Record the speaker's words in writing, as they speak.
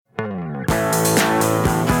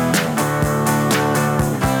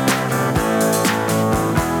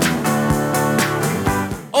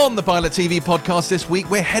On the Pilot TV podcast this week,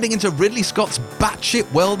 we're heading into Ridley Scott's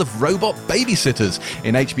batshit world of robot babysitters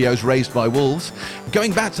in HBO's Raised by Wolves,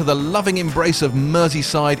 going back to the loving embrace of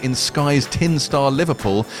Merseyside in Sky's Tin Star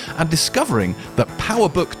Liverpool, and discovering that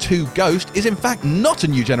PowerBook 2 Ghost is in fact not a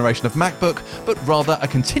new generation of MacBook, but rather a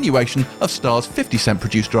continuation of Star's 50 Cent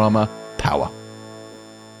produced drama, Power.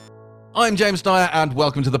 I'm James Dyer, and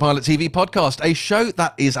welcome to the Pilot TV podcast, a show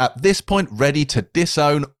that is at this point ready to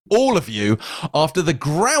disown all of you after the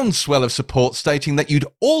groundswell of support stating that you'd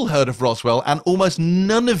all heard of Roswell and almost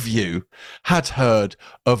none of you had heard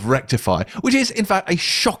of Rectify, which is in fact a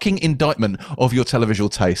shocking indictment of your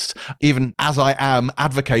televisual tastes, even as I am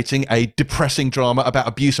advocating a depressing drama about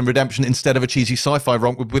abuse and redemption instead of a cheesy sci-fi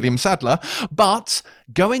romp with William Sadler. But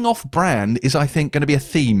going off brand is, I think, going to be a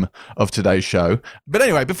theme of today's show. But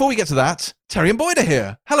anyway, before we get to that, Terry and Boyd are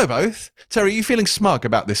here. Hello, both. Terry, are you feeling smug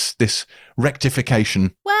about this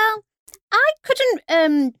rectification? Well, I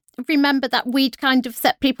couldn't remember that we'd kind of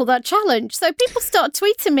set people that challenge. So people started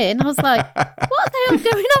tweeting me and I was like, what the hell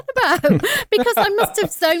going on about? Because I must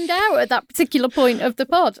have zoned out at that particular point of the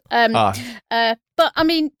pod. But I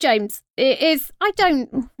mean, James, I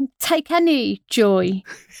don't take any joy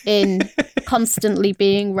in constantly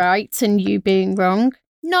being right and you being wrong.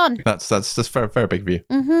 None. That's very, very big of you.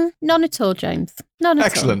 Mm-hmm. None at all, James. None at all.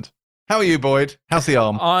 Excellent. How are you, Boyd? How's the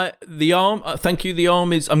arm? The arm. Thank you. The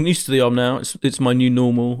arm is. I'm used to the arm now. It's my new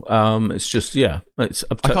normal. It's just It's.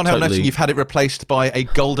 I can't help noticing you've had it replaced by a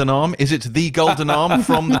golden arm. Is it the golden arm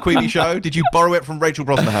from the Queeby Show? Did you borrow it from Rachel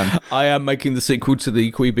Brosnahan? I am making the sequel to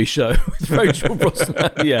the Queeby Show with Rachel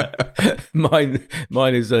Brosnahan. Yeah,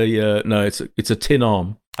 mine is a no. It's a tin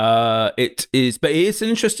arm. It is, but it's an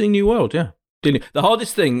interesting new world. Yeah. The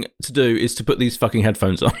hardest thing to do is to put these fucking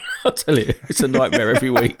headphones on. I'll tell you, it's a nightmare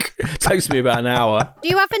every week. It takes me about an hour. Do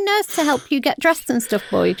you have a nurse to help you get dressed and stuff,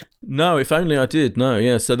 Boyd? No, if only I did. No,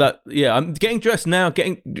 yeah. So I'm getting dressed now.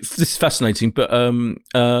 This is fascinating, but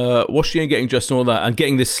washing and getting dressed and all that, and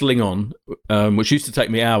getting this sling on, which used to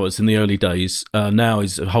take me hours in the early days, now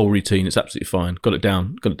is a whole routine. It's absolutely fine. Got it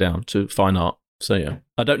down to fine art. So yeah,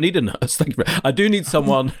 I don't need a nurse. Thank you. I do need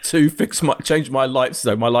someone to change my lights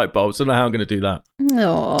though, my light bulbs. I don't know how I'm going to do that.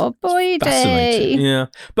 Oh, Boyd. Fascinating. Yeah,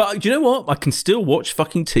 but do you know what? I can still watch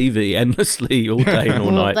fucking TV endlessly all day and all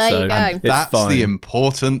night. There so you go. That's fine. the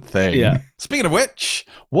important thing. Yeah. Speaking of which,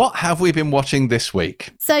 what have we been watching this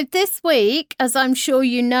week? So this week, as I'm sure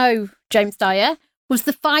you know, James Dyer, was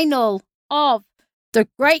the final of the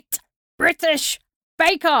Great British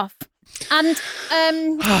Bake Off. And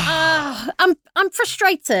I'm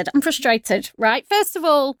frustrated. Right. First of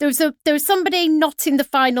all, there was somebody not in the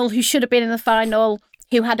final who should have been in the final,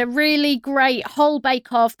 who had a really great whole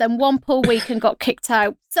bake off, then one poor week and got kicked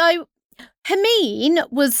out. So Hermine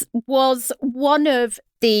was one of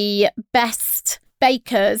the best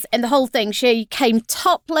bakers in the whole thing. She came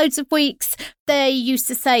top loads of weeks. They used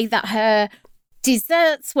to say that her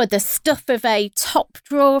desserts were the stuff of a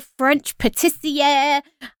top-drawer French pâtissière,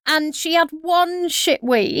 and she had one shit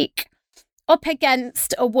week up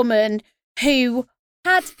against a woman who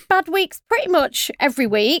had bad weeks pretty much every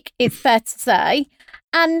week, it's fair to say,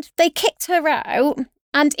 and they kicked her out.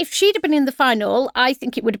 And if she'd have been in the final, I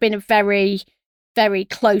think it would have been a very, very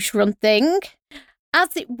close-run thing.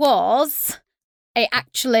 As it was, it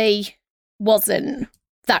actually wasn't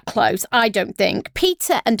that close, I don't think.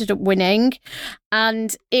 Peter ended up winning,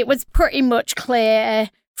 and it was pretty much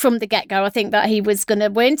clear from the get-go, I think, that he was going to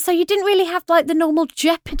win. So you didn't really have like the normal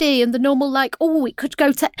jeopardy and the normal it could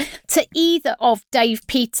go to either of Dave,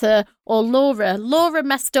 Peter or Laura. Laura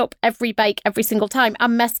messed up every bake every single time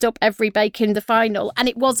and messed up every bake in the final,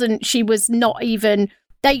 and she was not even,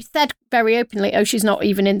 they said very openly, she's not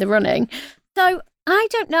even in the running. So I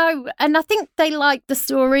don't know. And I think they liked the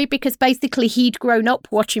story because basically he'd grown up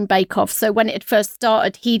watching Bake Off. So when it had first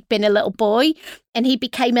started, he'd been a little boy and he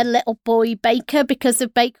became a little boy baker because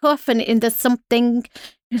of Bake Off. And there's something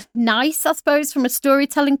nice, I suppose, from a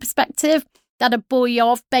storytelling perspective, that a boy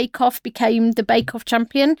of Bake Off became the Bake Off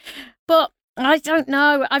champion. But I don't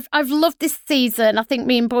know. I've loved this season. I think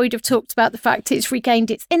me and Boyd have talked about the fact it's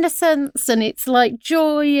regained its innocence and its like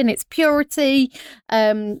joy and its purity.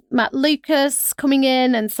 Matt Lucas coming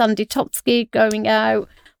in and Sandy Topsky going out.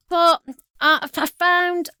 But I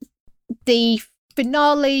found the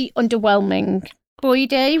finale underwhelming.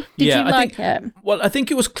 Boydie, did you like it? Well, I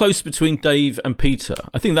think it was close between Dave and Peter.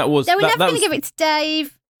 I think that was. They were never going to give it to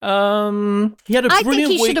Dave. He had a brilliant I think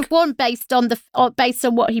he week. should have won based on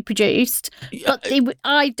what he produced. But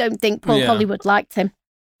I don't think Paul Hollywood liked him.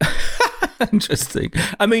 Interesting.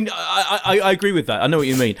 I mean, I agree with that. I know what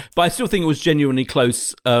you mean, but I still think it was genuinely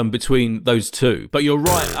close between those two. But you're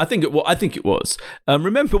right. I think it was.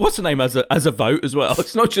 Remember, what's her name as a vote as well?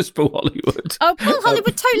 It's not just Paul Hollywood. Oh, Paul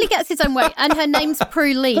Hollywood totally gets his own way, and her name's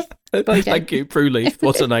Prue Leith. Thank you, Prue Leith.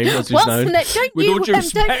 What's her name? What's her name? With all due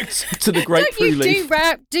respect to the great Prue Leith.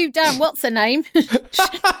 Do damn. What's her name?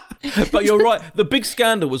 But you're right. The big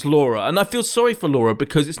scandal was Laura, and I feel sorry for Laura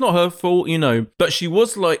because it's not her fault, but she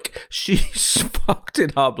was like, she fucked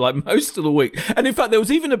it up like most of the week. And in fact, there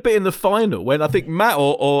was even a bit in the final when I think Matt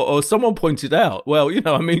or someone pointed out, well,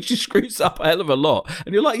 she screws up a hell of a lot.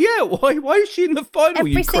 And you're like, yeah, why is she in the final,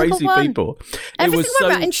 you crazy people? Every single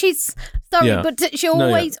one, and she's sorry, but she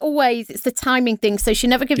always, it's the timing thing, so she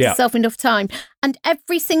never gives herself enough time. And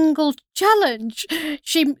every single challenge,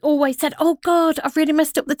 she always said, oh God, I've really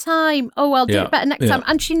messed up the time. Oh, I'll do it better next time.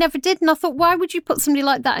 And she never did. And I thought, why would you put somebody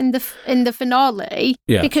like that in the finale?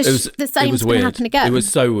 Yeah. Because the same's going to happen again. It was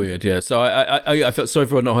so weird, yeah. So I felt sorry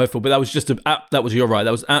for her, not her fault, but that was just you're right,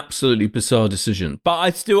 that was absolutely bizarre decision. But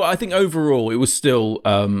I think overall it was still,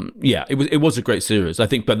 it was a great series. I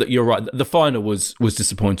think, but you're right, the final was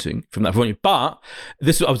disappointing from that point of view. But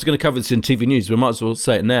I was going to cover this in TV news, but I might as well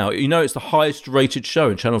say it now. It's the highest rated show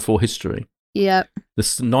in Channel 4 history. Yeah.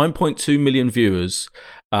 There's 9.2 million viewers,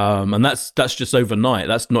 and that's just overnight.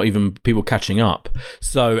 That's not even people catching up.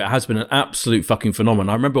 So it has been an absolute fucking phenomenon.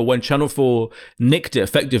 I remember when Channel 4 nicked it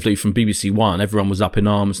effectively from BBC One, everyone was up in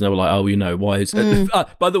arms and they were like, oh, why is...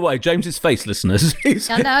 by the way, James's face, listeners.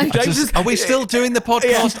 I know. Are we still doing the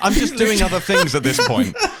podcast? I'm just doing other things at this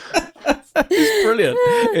point. It's brilliant.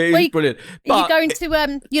 It is brilliant. But, you're going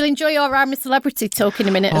to you'll enjoy our I'm a Celebrity talk in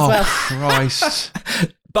a minute as well. Christ.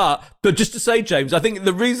 But just to say, James, I think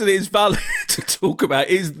the reason it is valid to talk about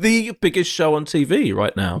is the biggest show on TV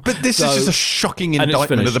right now. But this is just a shocking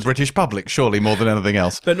indictment of the British public, surely, more than anything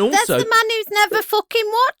else. But also, there's the man who's never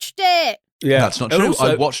fucking watched it. Yeah, that's not true.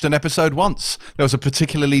 Also, I watched an episode once. There was a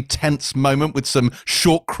particularly tense moment with some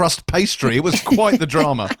short crust pastry. It was quite the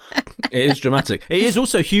drama. It is dramatic. It is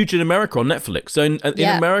also huge in America on Netflix. So in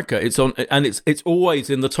America, it's on, and it's always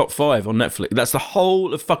in the top 5 on Netflix. That's the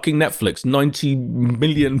whole of fucking Netflix. 90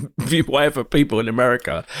 million whatever people in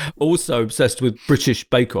America also obsessed with British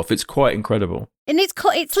Bake Off. It's quite incredible. And it's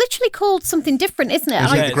literally called something different, isn't it?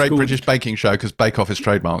 It's the Great British Baking Show because Bake Off is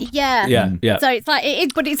trademarked. Yeah. So it's like it is,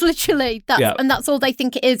 but it's literally that, and that's all they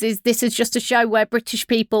think it is. Is this is just a show where British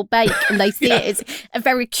people bake, and they see it as a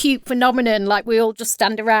very cute phenomenon. Like we all just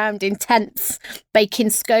stand around in tents baking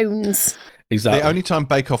scones. Exactly. The only time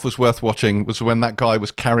Bake Off was worth watching was when that guy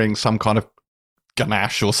was carrying some kind of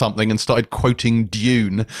ganache or something and started quoting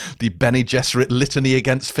Dune, the Bene Gesserit litany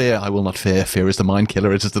against fear. I will not fear. Fear is the mind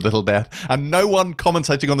killer. It is the little death. And no one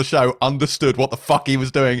commentating on the show understood what the fuck he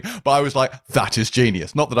was doing. But I was like, that is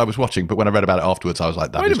genius. Not that I was watching, but when I read about it afterwards, I was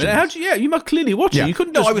like, that is genius. Wait a minute. You must clearly watch it. You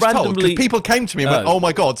couldn't just randomly... I was told, because people came to me and went, oh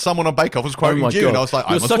my God, someone on Bake Off was quoting Dune. I was like,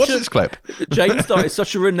 I must watch this clip. James Dye is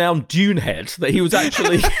such a renowned Dune head that he was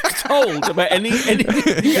actually told about any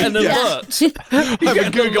an alert. I have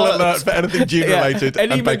a Google alert for anything Dune related.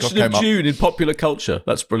 Any mention of Dune in popular culture.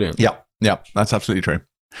 That's brilliant. Yeah, that's absolutely true.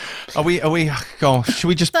 Are we? Oh, should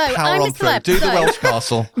we just power on through? Do the Welsh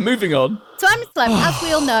castle. Moving on. So I'm a celeb. As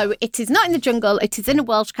we all know, it is not in the jungle. It is in a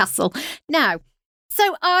Welsh castle. Now,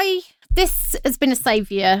 this has been a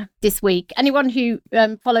saviour this week. Anyone who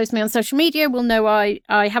follows me on social media will know I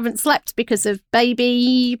haven't slept because of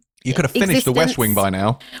baby. You could have finished The West Wing by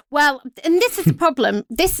now. Well, and this is the problem.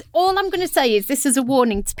 All I'm going to say is this is a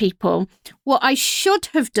warning to people. What I should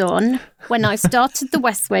have done when I started The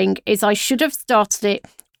West Wing is I should have started it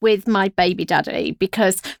with my baby daddy,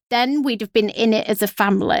 because then we'd have been in it as a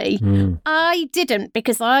family. I didn't,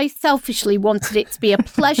 because I selfishly wanted it to be a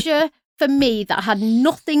pleasure for me that had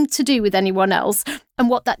nothing to do with anyone else.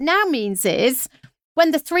 And what that now means is,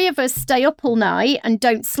 when the three of us stay up all night and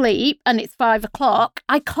don't sleep and it's 5 o'clock,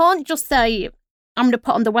 I can't just say, I'm going to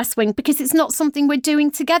put on The West Wing, because it's not something we're doing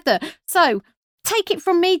together. So take it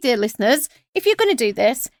from me, dear listeners, if you're going to do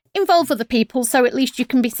this, involve other people so at least you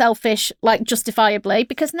can be selfish, like justifiably,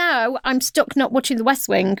 because now I'm stuck not watching The West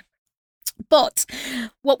Wing. But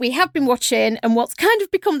what we have been watching, and what's kind of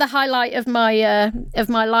become the highlight of my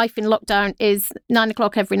life in lockdown, is 9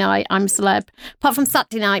 o'clock every night. I'm a celeb, apart from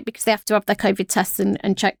Saturday night, because they have to have their COVID tests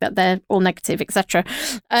and check that they're all negative, etc.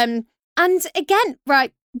 And again,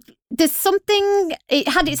 right, there's something. It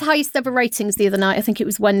had its highest ever ratings the other night. I think it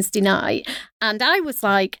was Wednesday night, and I was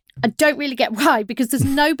like, I don't really get why, because there's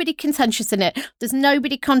nobody contentious in it. There's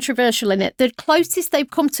nobody controversial in it. The closest they've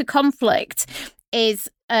come to conflict is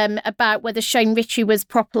about whether Shane Ritchie was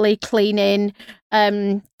properly cleaning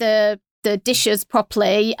the the dishes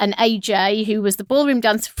properly, and AJ, who was the ballroom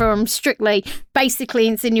dancer from Strictly, basically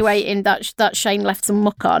insinuating that Shane left some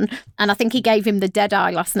muck on, and I think he gave him the dead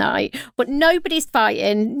eye last night. But nobody's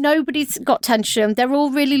fighting, nobody's got tension. They're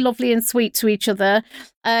all really lovely and sweet to each other.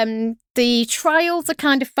 The trials are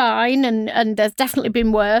kind of fine, and there's definitely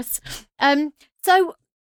been worse. So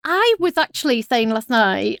I was actually saying last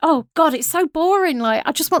night, oh God, it's so boring. Like,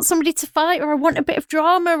 I just want somebody to fight, or I want a bit of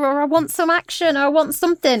drama, or I want some action, or I want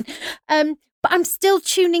something. But I'm still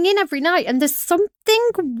tuning in every night, and there's something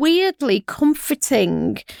weirdly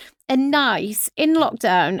comforting and nice in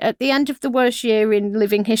lockdown at the end of the worst year in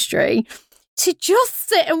living history to just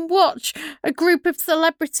sit and watch a group of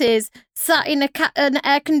celebrities sat in an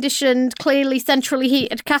air-conditioned, clearly centrally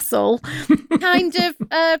heated castle, kind of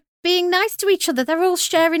being nice to each other. They're all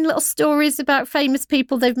sharing little stories about famous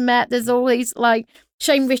people they've met. There's always, like,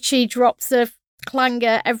 Shane Ritchie drops a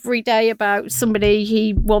clanger every day about somebody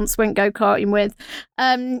he once went go-karting with.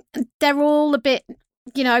 They're all a bit,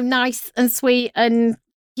 nice and sweet. And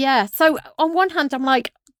yeah, so on one hand, I'm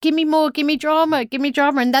like, give me more, give me drama.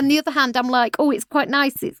 And then the other hand, I'm like, oh, it's quite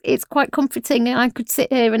nice. It's quite comforting, and I could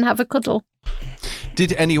sit here and have a cuddle.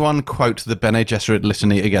 Did anyone quote the Bene Gesserit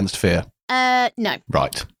litany against fear? No.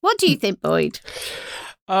 Right. What do you think, Boyd?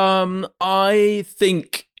 I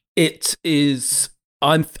think it is.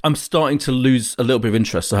 I'm starting to lose a little bit of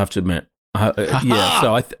interest, I have to admit. Yeah.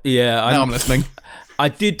 So now I'm listening. I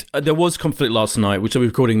did. There was conflict last night, which I'll be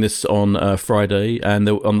recording this on Friday, and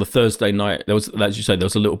on the Thursday night there was, as you say, there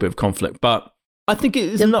was a little bit of conflict, but I think it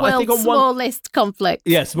is not. I think on smallest conflict.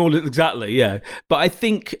 Yeah, exactly. Yeah, but I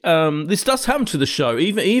think this does happen to the show,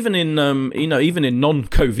 even in even in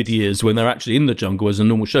non-COVID years when they're actually in the jungle as a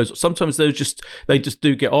normal shows. Sometimes they just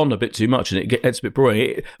do get on a bit too much, and it gets a bit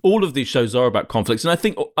boring. All of these shows are about conflicts, and I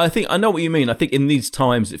think I know what you mean. I think in these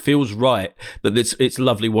times it feels right that it's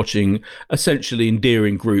lovely watching essentially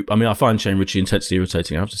endearing group. I mean, I find Shane Ritchie intensely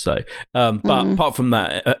irritating, I have to say, but apart from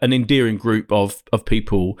that, an endearing group of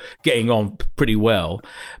people getting on pretty well.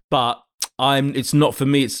 But it's not for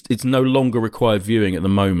me. It's no longer required viewing at the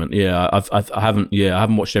moment. Yeah, I haven't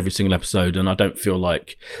watched every single episode, and I don't feel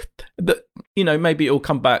like that. Maybe it'll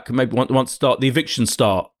come back. Maybe once the evictions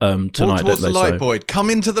start tonight. Towards the light, Boyd. Come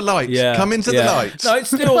into the light. Yeah, come into the light. No,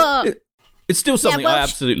 it's still something I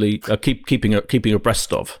absolutely keep keeping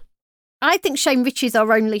abreast of. I think Shane Ritchie's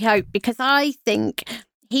our only hope, because I think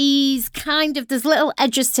he's there's little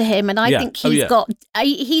edges to him, and I think he's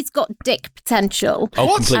got dick potential.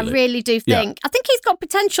 Oh, I really do think. I think he's got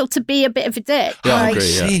potential to be a bit of a dick. Yeah, I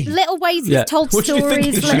agree, little ways he's told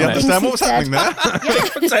stories. Let me understand what's happening there.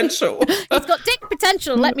 Dick potential. He's got dick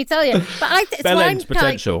potential, let me tell you. But bell-end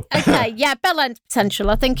potential. Bell-end potential.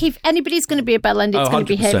 I think if anybody's going to be a bell-end, it's going to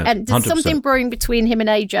be him. And there's 100%. Something brewing between him and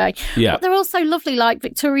AJ. Yeah. But they're also lovely. Like,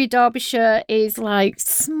 Victoria Derbyshire is, like,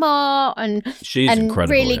 smart and she's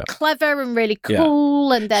incredible. Really clever and really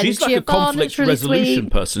cool, and then she's like a conflict resolution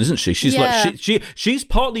person, isn't she? She's like she's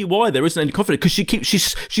partly why there isn't any conflict, because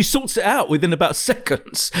she sorts it out within about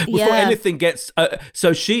seconds before anything gets.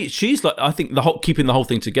 So she's like, I think keeping the whole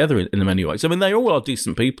thing together in many ways. I mean, they all are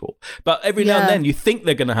decent people, but every now and then you think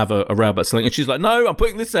they're going to have a row about something, and she's like, no, I'm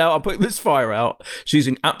putting this out. I'm putting this fire out. She's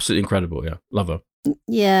absolutely incredible. Yeah, love her.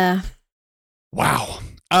 Yeah. Wow.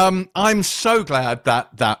 I'm so glad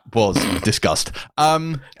that was discussed.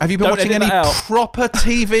 Have you been watching any proper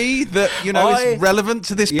TV that is relevant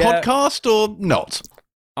to this podcast or not?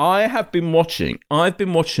 I've been watching,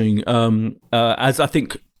 as I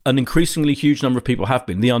think an increasingly huge number of people have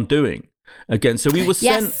been, The Undoing. Again, so we were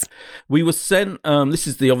sent. This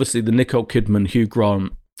is obviously the Nicole Kidman, Hugh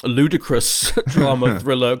Grant ludicrous drama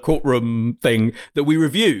thriller courtroom thing that we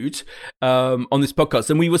reviewed on this podcast,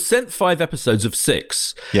 and we were sent 5 episodes of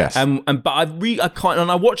 6. Yes, but I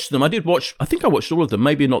watched them. I think I watched all of them.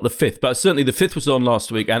 Maybe not the 5th, but certainly the 5th was on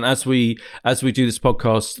last week. And as we do this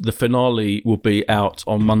podcast, the finale will be out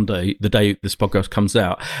on Monday, the day this podcast comes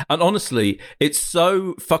out. And honestly, it's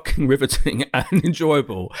so fucking riveting and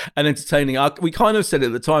enjoyable and entertaining. We kind of said it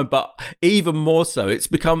at the time, but even more so, it's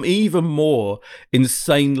become even more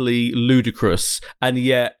insane, ludicrous, and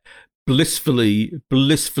yet blissfully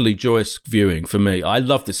joyous viewing for me. I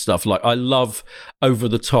love this stuff. Like, I love over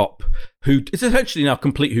the top. It's essentially now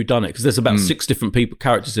complete whodunit, because there's about 6 different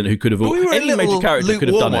characters in it who could have any major character could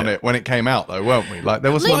have done on it when it came out, though, weren't we? Like,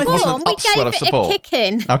 there was one upswell of support. We gave it a kick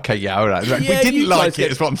in. Okay, yeah, all right. We didn't like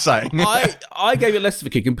it, is what I'm saying. I gave it less of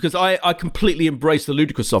a kick in because I completely embraced the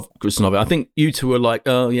ludicrousness of it. I think you two were like,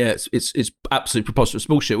 oh yeah, it's absolute preposterous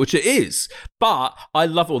bullshit, which it is. But I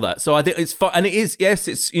love all that, so I think it's fun, and it is. Yes,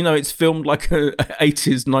 it's filmed like a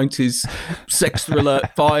 80s, 90s sex thriller.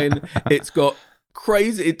 Fine, it's got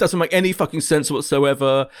crazy. It doesn't make any fucking sense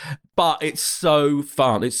whatsoever, but it's so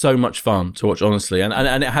fun. It's so much fun to watch, honestly.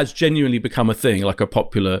 And it has genuinely become a thing, like a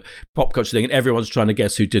popular pop culture thing, and everyone's trying to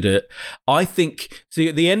guess who did it. I think, see,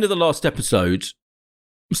 at the end of the last episode,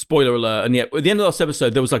 spoiler alert, and yet at the end of the last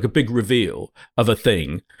episode, there was like a big reveal of a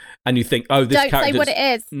thing, and you think, oh, this character. Don't say what it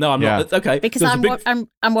is. No, I'm not. Okay. Because I'm watching.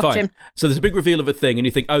 Fine. So there's a big reveal of a thing, and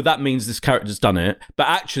you think, oh, that means this character's done it. But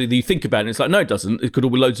actually, you think about it, and it's like, no, it doesn't. It could all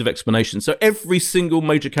be loads of explanations. So every single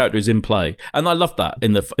major character is in play, and I love that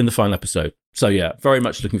in the final episode. So yeah, very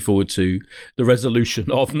much looking forward to the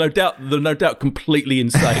resolution of no doubt completely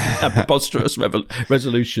insane and preposterous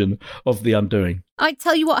resolution of The Undoing. I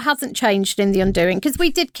tell you what hasn't changed in The Undoing, because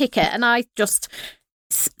we did kick it, and I just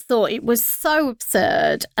thought it was so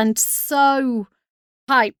absurd and so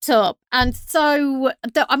hyped up, and so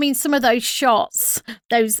I mean, some of those shots,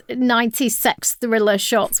 those 90s sex thriller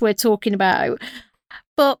shots we're talking about.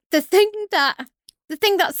 But the thing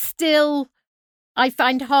that still I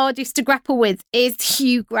find hardest to grapple with is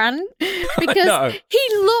Hugh Grant, because he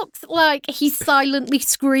looks like he's silently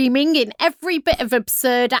screaming in every bit of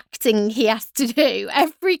absurd acting he has to do,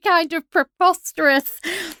 every kind of preposterous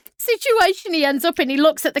situation he ends up in. He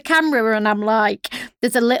looks at the camera and I'm like,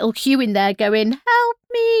 there's a little Hugh in there going, help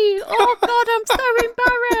me, oh God, I'm so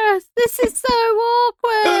embarrassed, this is so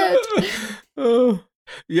awkward.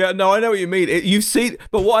 Yeah, no, I know what you mean. You see,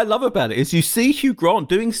 but what I love about it is you see Hugh Grant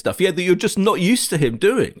doing stuff, that you're just not used to him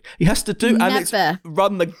doing. He has to do, and it's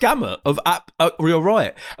run the gamut of you're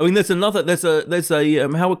right. I mean, there's a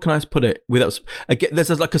how can I put it without again?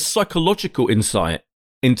 There's like a psychological insight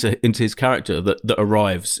into his character that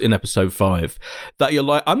arrives in episode 5 that you're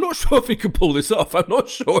like, I'm not sure if we can pull this off. I'm not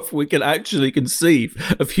sure if we can actually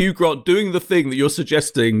conceive of Hugh Grant doing the thing that you're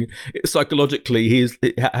suggesting psychologically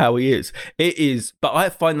how he is. It is, but I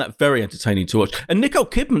find that very entertaining to watch. And Nicole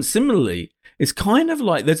Kidman similarly, it's kind of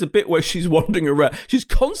like there's a bit where she's wandering around. She's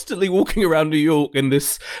constantly walking around New York in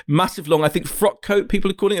this massive long, I think, frock coat,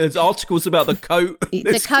 people are calling it. There's articles about the coat.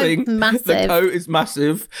 The coat's massive. The coat is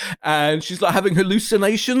massive. And she's like having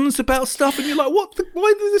hallucinations about stuff. And you're like,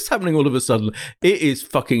 why is this happening all of a sudden? It is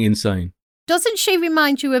fucking insane. Doesn't she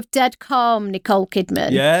remind you of Dead Calm, Nicole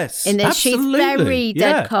Kidman? Yes, in this, absolutely. She's very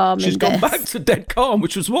Dead Calm She's in gone this. back to Dead Calm,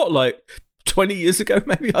 which was like 20 years ago,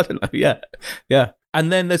 maybe? I don't know. Yeah. And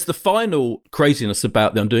then there's the final craziness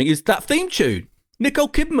about The Undoing is that theme tune. Nicole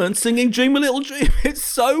Kidman singing Dream a Little Dream. It's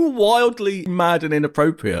so wildly mad and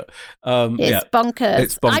inappropriate. It's bonkers.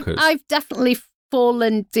 It's bonkers. I've definitely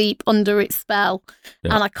fallen deep under its spell,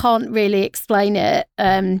 and I can't really explain it.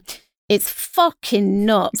 It's fucking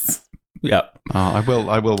nuts. Yeah. I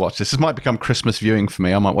will watch this. This might become Christmas viewing for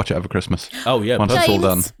me. I might watch it over Christmas. Oh, yeah. Once it's all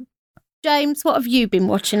done. James, what have you been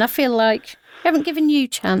watching? I feel like I haven't given you a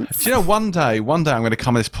chance. Do you know, one day I'm going to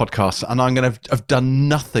come on this podcast and I'm going to have done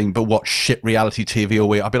nothing but watch shit reality TV all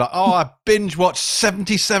week. I'll be like, I binge watched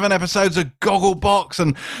 77 episodes of Gogglebox,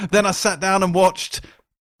 and then I sat down and watched,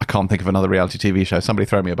 I can't think of another reality TV show. Somebody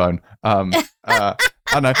throw me a bone. I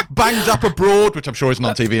don't know, Banged Up Abroad, which I'm sure isn't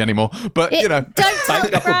on TV anymore. But, don't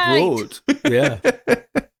Banged Up Abroad. Yeah.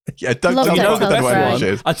 Yeah, don't tell me what it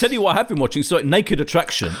is. I tell you what I have been watching. So, Naked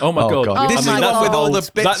Attraction. Oh my god! This is the one with all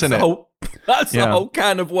the bits in it. That's a whole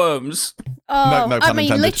can of worms. Oh, no I mean,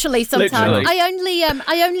 intended. literally. Sometimes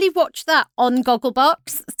I only watch that on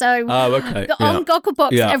Gogglebox. So, on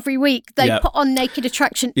Gogglebox every week they put on Naked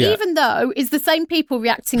Attraction, even though it's the same people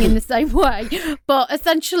reacting in the same way. But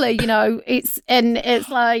essentially, it's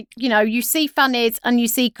like, you see fannies and you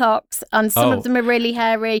see cocks, and some of them are really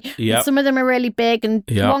hairy, and some of them are really big, and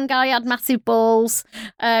one guy had massive balls.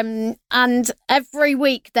 And every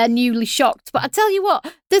week they're newly shocked. But I tell you what,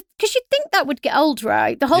 because you'd think that would get old,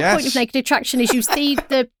 right? The whole point of Naked Attraction is you see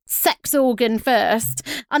the sex organ first,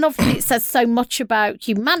 and obviously it says so much about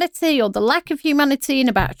humanity or the lack of humanity, and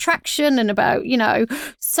about attraction, and about,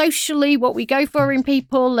 socially what we go for in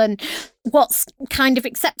people, and what's kind of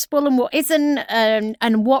acceptable and what isn't,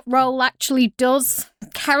 and what role actually does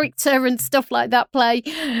character and stuff like that play.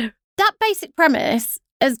 That basic premise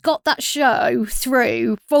has got that show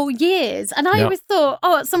through for years, and I always thought,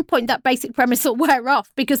 at some point that basic premise will wear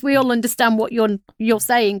off, because we all understand what you're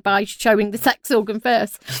saying by showing the sex organ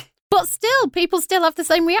first. But still, people still have the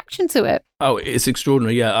same reaction to it. Oh, it's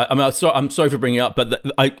extraordinary. Yeah, I'm sorry for bringing it up, but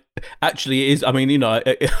it is. I mean,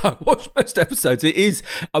 I watch most episodes. It is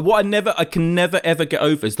what I can never ever get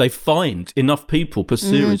over is they find enough people per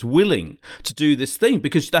series willing to do this thing,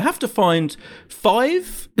 because they have to find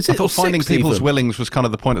 5. I thought finding people's even? Willings was kind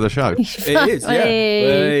of the point of the show. It is,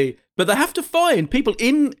 yeah. But they have to find people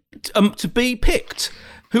in to be picked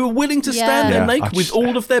who are willing to stand there naked with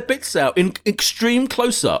all of their bits out in extreme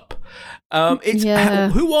close up.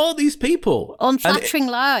 Who are these people? Unflattering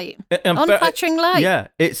light. Unflattering light. Yeah,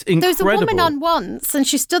 it's incredible. There was a woman on once, and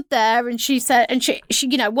she stood there, and she said, and she,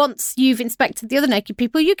 once you've inspected the other naked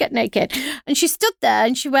people, you get naked. And she stood there,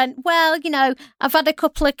 and she went, well, I've had a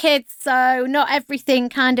couple of kids, so not everything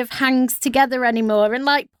kind of hangs together anymore, and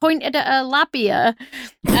like pointed at her labia,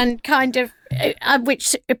 and kind of,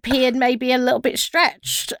 which appeared maybe a little bit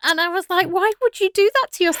stretched. And I was like, why would you do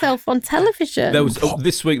that to yourself on television?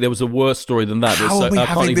 This week there was a worse story than that. How are we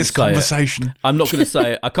having this conversation? I'm not going to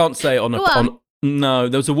say it. I can't say it on. No,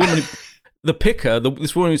 there was a woman. The picker,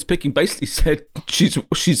 this woman who's picking, basically said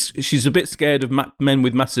she's a bit scared of men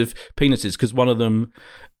with massive penises because one of them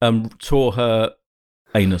tore her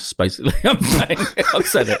anus, basically. I've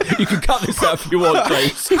said it. You can cut this out if you want,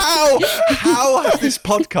 James. How has this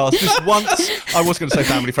podcast, this once, I was going to say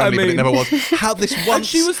family friendly, but it never was. How this once, and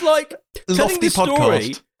she was like lofty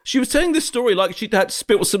podcast. She was telling this story like she'd had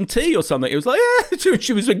spilled some tea or something. It was like,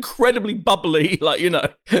 she was incredibly bubbly,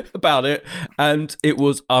 about it. And it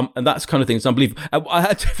was, and that's kind of thing. It's unbelievable. I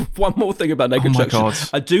had one more thing about Naked Attraction.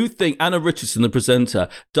 I do think Anna Richardson, the presenter,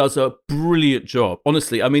 does a brilliant job.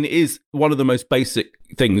 Honestly, I mean, it is one of the most basic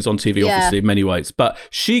things on TV, obviously, in many ways. But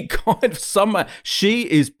she she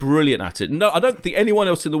is brilliant at it. No, I don't think anyone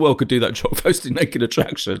else in the world could do that job hosting Naked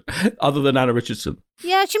Attraction other than Anna Richardson.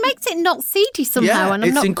 Yeah, she makes it not seedy somehow, and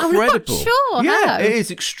incredible. I'm not sure. Yeah, it is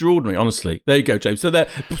extraordinary, honestly. There you go, James. So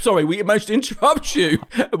sorry, we emotionally interrupt you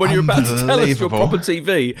when you're about to tell us your proper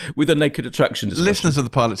TV with a Naked Attraction discussion. Listeners of the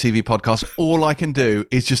Pilot TV podcast, all I can do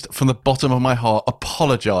is just from the bottom of my heart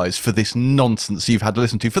apologise for this nonsense you've had to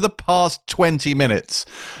listen to for the past 20 minutes.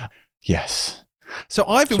 Yes. So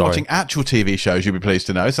I've been watching actual TV shows, you'll be pleased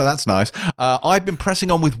to know, so that's nice. I've been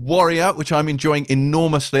pressing on with Warrior, which I'm enjoying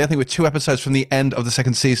enormously. I think we're 2 episodes from the end of the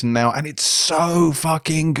 2nd season now, and it's so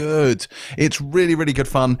fucking good. It's really, really good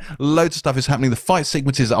fun. Loads of stuff is happening. The fight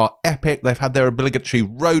sequences are epic. They've had their obligatory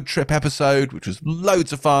road trip episode, which was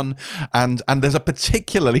loads of fun, and there's a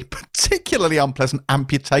particularly unpleasant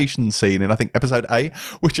amputation scene in, I think, episode 8,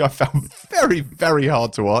 which I found very, very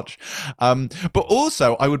hard to watch. But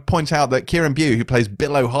also, I would point out that Kieran Bew, who plays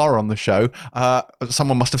Bill O'Hara on the show,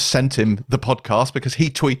 someone must have sent him the podcast because he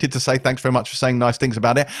tweeted to say thanks very much for saying nice things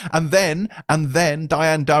about it. And then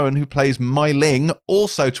Diane Doan, who plays Mai Ling,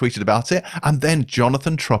 also tweeted about it. And then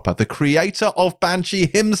Jonathan Tropper, the creator of Banshee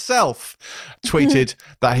himself, tweeted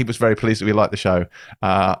that he was very pleased that we liked the show.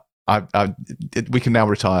 We can now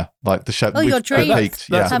retire. Like the show, your dreams peaked.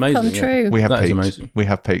 have come true. We have peaked. Amazing. We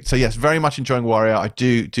have peaked. So yes, very much enjoying Warrior. I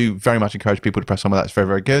do very much encourage people to press on with that. It's very,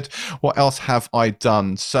 very good. What else have I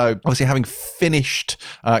done? So obviously, having finished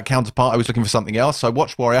Counterpart, I was looking for something else. So I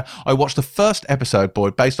watched Warrior. I watched the first episode,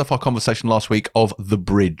 Boyd, based off our conversation last week of The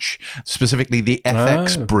Bridge, specifically the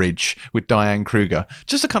FX Bridge with Diane Kruger.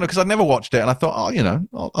 Just to kind of, because I'd never watched it, and I thought,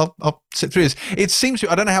 I'll sit through this. It seems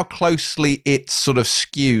to, I don't know how closely it sort of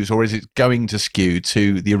skews, or is it going to skew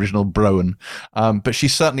to the original Broen, but she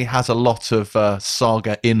certainly has a lot of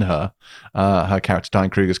saga in her character, Diane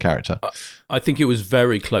Kruger's character. I think it was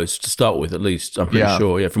very close to start with, at least. I'm pretty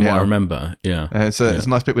sure, from what I remember. Yeah, it's a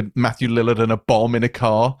nice bit with Matthew Lillard and a bomb in a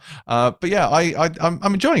car. But yeah,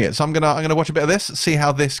 I'm enjoying it. So I'm gonna watch a bit of this, see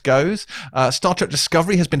how this goes. Star Trek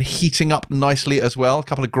Discovery has been heating up nicely as well. A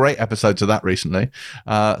couple of great episodes of that recently.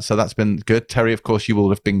 So that's been good. Terry, of course, you will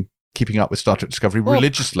have been keeping up with Star Trek Discovery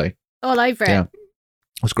religiously. All over it. Yeah.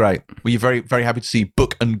 It was great. Were you very, very happy to see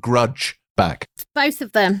Book and Grudge back? Both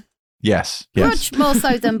of them. Yes. Grudge more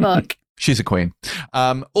so than Book. She's a queen.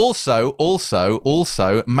 Also,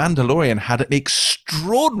 Mandalorian had an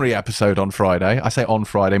extraordinary episode on Friday. I say on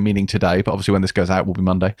Friday, meaning today, but obviously when this goes out, it will be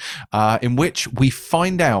Monday, in which we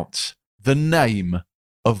find out the name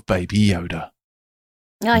of Baby Yoda.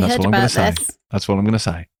 I heard about this. That's what I'm going to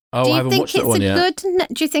say. Oh, do I haven't watched that one yet.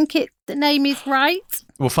 Do you think the name is right?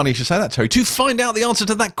 Well, funny you should say that, Terry. To find out the answer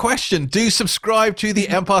to that question, do subscribe to the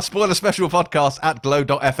Empire Spoiler Special podcast at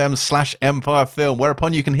glow.fm/Empire Film,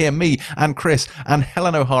 whereupon you can hear me and Chris and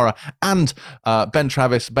Helen O'Hara and Ben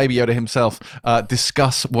Travis, Baby Yoda himself,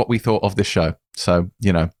 discuss what we thought of this show. So,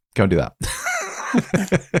 go and do that.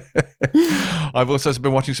 I've also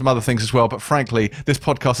been watching some other things as well, but frankly, this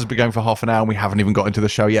podcast has been going for half an hour and we haven't even got into the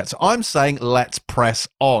show yet. So I'm saying let's press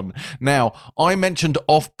on. Now, I mentioned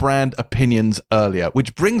off-brand opinions earlier,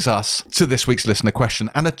 which brings us to this week's listener question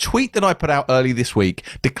and a tweet that I put out early this week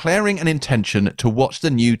declaring an intention to watch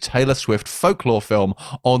the new Taylor Swift folklore film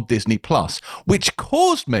on Disney+, which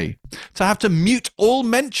caused me to have to mute all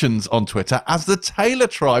mentions on Twitter as the Taylor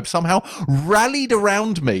tribe somehow rallied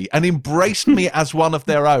around me and embraced me as one of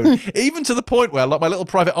their own. even to the point where, like my little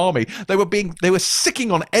private army, they were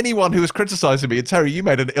sicking on anyone who was criticising me. And Terry, you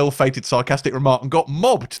made an ill-fated, sarcastic remark and got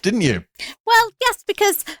mobbed, didn't you? Well, yes,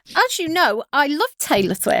 because as you know, I love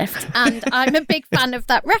Taylor Swift and I'm a big fan of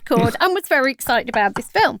that record and was very excited about this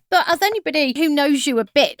film. But as anybody who knows you a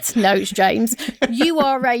bit knows, James, you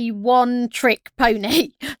are a one-trick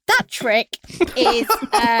pony. That trick is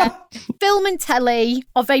film and telly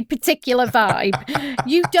of a particular vibe.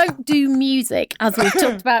 You don't do music, as we've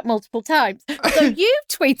talked about multiple times. So you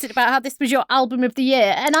tweeted about how this was your album of the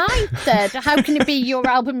year. And I said, how can it be your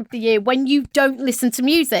album of the year when you don't listen to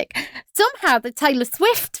music? Somehow the Taylor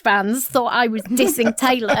Swift fans thought I was dissing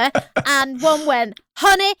Taylor, and one went,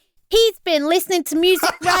 honey, he's been listening to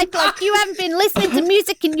music, right? Like you haven't been listening to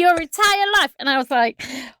music in your entire life. And I was like,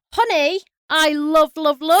 honey, I love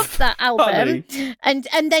that album.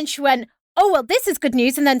 And then she went, oh, well, this is good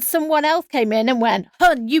news. And then someone else came in and went,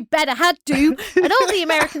 hun, you better had to. And all the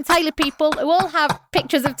American Taylor people who all have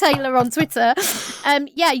pictures of Taylor on Twitter,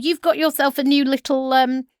 you've got yourself a new little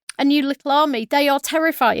army. They are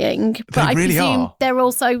terrifying. But They I really presume are. they're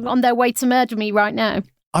also on their way to murder me right now.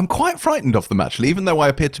 I'm quite frightened of them, actually, even though I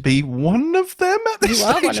appear to be one of them at this You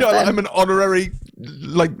are stage. one of them. I'm an honorary,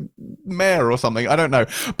 mayor or something. I don't know.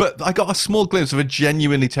 But I got a small glimpse of a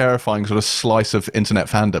genuinely terrifying sort of slice of internet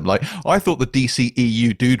fandom. Like, I thought the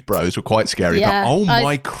DCEU dude bros were quite scary, but oh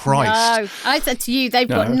my Christ. No, I said to you, they've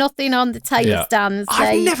got nothing on the Taylor stands.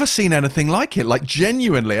 I've never seen anything like it, like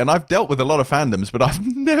genuinely. And I've dealt with a lot of fandoms, but I've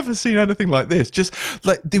never seen anything like this. Just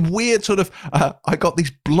like the weird sort of, I got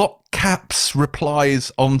these block caps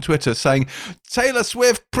replies on Twitter saying, Taylor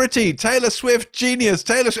Swift pretty, Taylor Swift genius,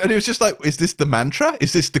 Taylor Swift. And it was just like, is this the mantra?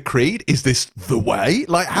 Is this the creed? Is this the way?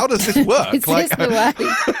 Like, how does this work? Is this the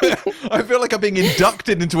way? I feel like I'm being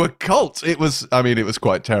inducted into a cult. It was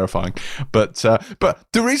quite terrifying. But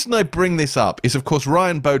the reason I bring this up is, of course,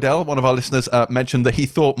 Ryan Bodell, one of our listeners, mentioned that he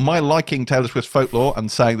thought my liking Taylor Swift's Folklore and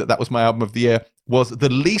saying that was my album of the year was the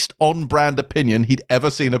least on-brand opinion he'd ever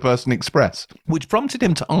seen a person express, which prompted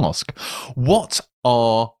him to ask, what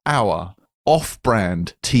are our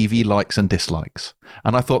off-brand TV likes and dislikes?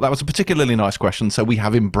 And I thought that was a particularly nice question, so we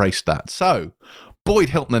have embraced that. So, Boyd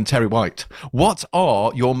Hilton and Terry White, what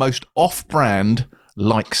are your most off-brand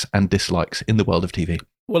likes and dislikes in the world of TV?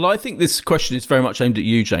 Well, I think this question is very much aimed at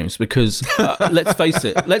you, James, because let's face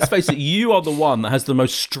it, you are the one that has the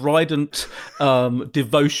most strident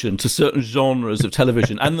devotion to certain genres of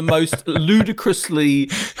television and the most ludicrously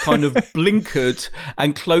kind of blinkered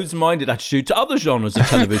and closed-minded attitude to other genres of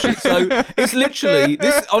television. So it's literally,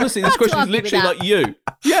 this question is literally like you.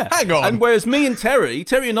 Yeah. Hang on. And whereas me and Terry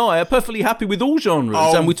and I are perfectly happy with all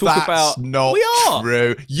genres, and we talk about... not we are.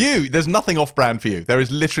 true. There's nothing off-brand for you. There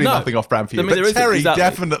is literally nothing off-brand for you. I mean, there but isn't, Terry exactly.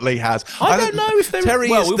 definitely has. I don't know if there is.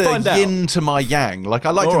 Terry Well, is we'll the find out. yin to my yang. Like,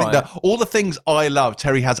 I like to think that all the things I love,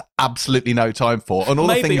 Terry has absolutely no time for. And all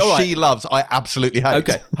the things she loves, I absolutely hate.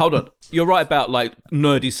 Okay, hold on. You're right about like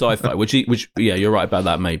nerdy sci-fi, which you're right about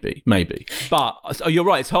that. Maybe. But you're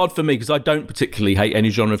right. It's hard for me because I don't particularly hate any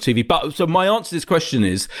genre of TV. But so my answer to this question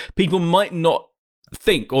is: people might not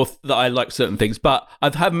think that I like certain things, but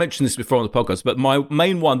I have mentioned this before on the podcast. But my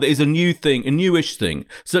main one that is a newish thing,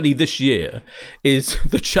 certainly this year, is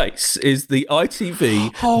The Chase. Is the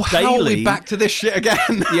ITV how are we daily back to this shit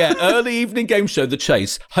again? early evening game show, The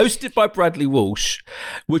Chase, hosted by Bradley Walsh,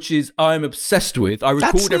 which is I'm obsessed with. I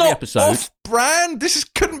record That's every not episode. Off-brand. This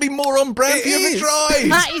couldn't be more on brand for you. is. Right.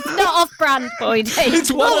 That is not off-brand, Boyd. It's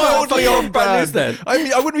What wildly the on fuck brand. is then? I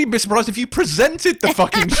mean, I wouldn't be surprised if you presented the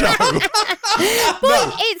fucking show.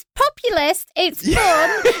 Well, it's populist, it's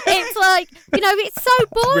fun, it's like, it's so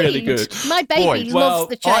Boyd. really good. My baby Boyd, loves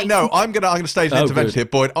The Chase. I know. I'm gonna stage an intervention here,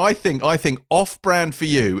 Boyd. I think off-brand for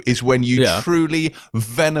you is when you truly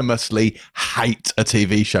venomously hate a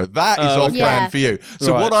TV show. That is off-brand Yeah. for you.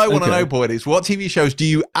 So Right, what I want to okay. know, Boyd, is what TV shows do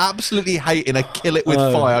you absolutely hate in a kill it with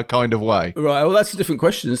fire kind of way? Right, well, that's a different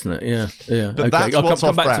question, isn't it? Yeah. But Okay, that's I'll what's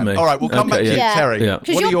come back to off-brand. me. All right, we'll come back to you, Yeah. Terry. Yeah.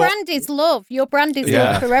 Because What are your brand is love. Your brand is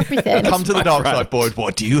love for everything. Come to the dark brand. side, Boyd.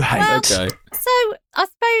 What do you hate? Well, Okay. So I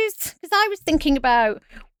suppose, because I was thinking about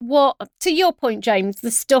what, to your point, James,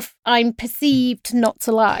 the stuff I'm perceived not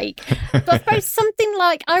to like. So I suppose something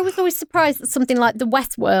like, I was always surprised that something like The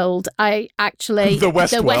Westworld, The Westworld. The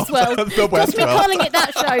Westworld. The Just me Westworld. calling it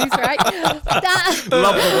that shows, right? That,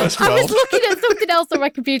 Love The Westworld. I was looking at something else on my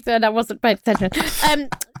computer and I wasn't paying attention.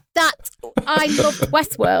 That I love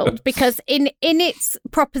Westworld because in its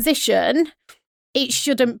proposition, it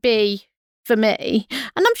shouldn't be for me.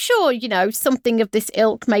 And I'm sure, something of this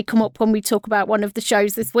ilk may come up when we talk about one of the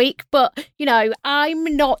shows this week. But,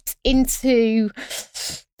 I'm not into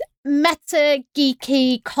meta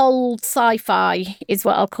geeky cold sci-fi is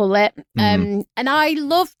what I'll call it. And I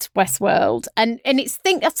loved Westworld, and it's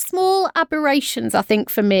small aberrations, I think,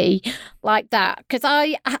 for me like that, because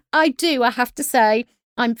I have to say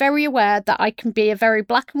I'm very aware that I can be a very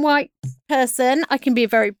black and white person, I can be a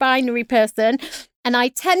very binary person, and I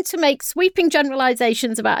tend to make sweeping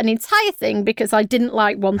generalizations about an entire thing because I didn't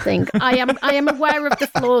like one thing. I am aware of the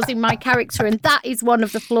flaws in my character, and that is one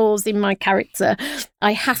of the flaws in my character.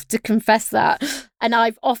 I have to confess that. And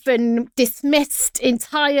I've often dismissed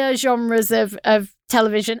entire genres of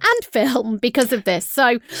television and film because of this.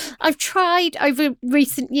 So I've tried over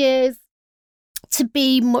recent years to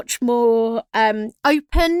be much more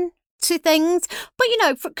open to things,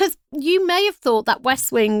 but because you may have thought that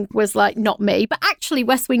West Wing was like not me, but actually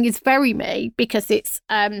West Wing is very me because it's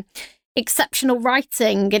exceptional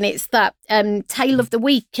writing, and it's that tale of the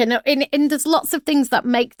week, and there's lots of things that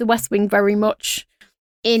make the West Wing very much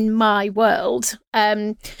in my world.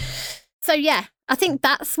 So yeah, I think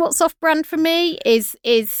that's what's off brand for me is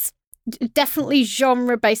definitely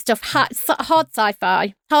genre-based stuff, hard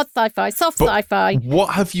sci-fi, soft sci-fi.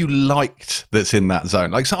 What have you liked that's in that zone?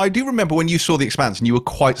 Like, so I do remember when you saw The Expanse and you were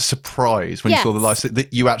quite surprised when you saw the last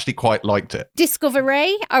that you actually quite liked it.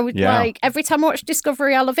 Discovery, I would like every time I watch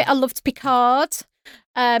Discovery, I love it. I loved Picard,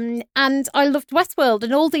 and I loved Westworld,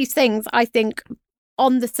 and all these things I think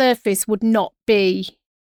on the surface would not be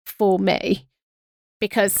for me.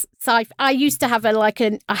 Because I used to have I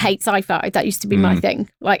hate sci-fi. That used to be my thing.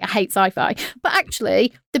 Like, I hate sci-fi. But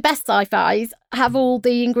actually, the best sci-fis have all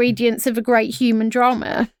the ingredients of a great human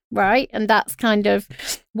drama, right? And that's kind of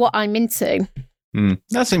what I'm into.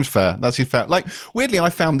 That seems fair. Like, weirdly, I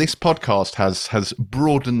found this podcast has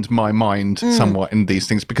broadened my mind somewhat in these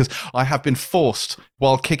things, because I have been forced,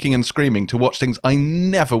 while kicking and screaming, to watch things I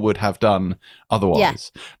never would have done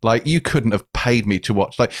otherwise. Yeah. Like, you couldn't have paid me to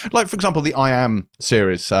watch, like for example, the I Am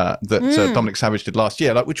series that Dominic Savage did last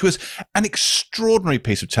year, which was an extraordinary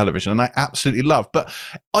piece of television, and I absolutely loved. But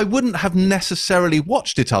I wouldn't have necessarily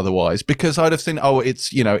watched it otherwise, because I'd have seen,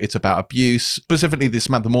 it's about abuse, specifically the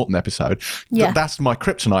Samantha Morton episode. Yeah. That's my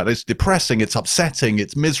kryptonite. It's depressing, it's upsetting,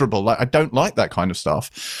 it's miserable. Like, I don't like that kind of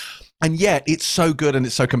stuff. And yet it's so good and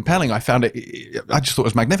it's so compelling. I found it, I just thought it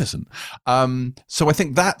was magnificent. So I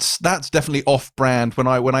think that's definitely off brand when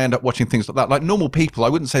I end up watching things like that. Like Normal People, I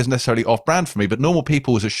wouldn't say is necessarily off brand for me, but Normal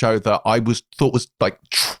People was a show that I thought was like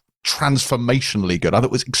transformationally good. I thought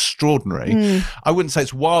it was extraordinary. I wouldn't say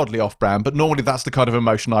it's wildly off brand, but normally that's the kind of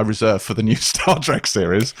emotion I reserve for the new Star Trek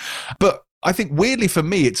series. But I think weirdly for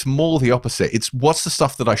me, it's more the opposite. It's what's the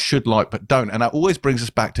stuff that I should like but don't. And that always brings us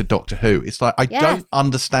back to Doctor Who. It's like, I don't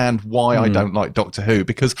understand why I don't like Doctor Who,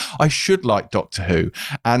 because I should like Doctor Who.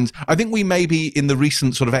 And I think we maybe, in the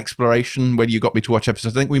recent sort of exploration when you got me to watch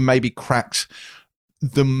episodes, I think we maybe cracked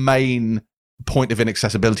the main point of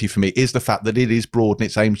inaccessibility for me is the fact that it is broad and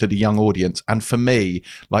it's aimed at a young audience. And for me,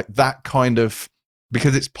 like, that kind of,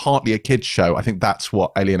 because it's partly a kid's show, I think that's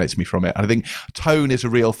what alienates me from it. And I think tone is a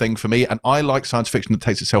real thing for me. And I like science fiction that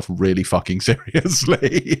takes itself really fucking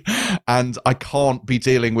seriously. And I can't be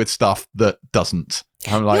dealing with stuff that doesn't.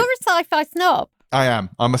 I'm like, you're a sci-fi snob. I am.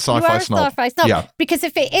 I'm a sci-fi snob. You are a sci-fi snob. Yeah. Because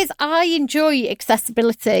if it is, I enjoy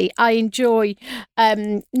accessibility. I enjoy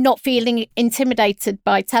not feeling intimidated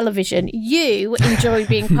by television. You enjoy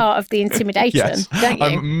being part of the intimidation, yes. don't you?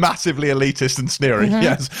 I'm massively elitist and sneering.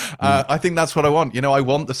 Yes. I think that's what I want. I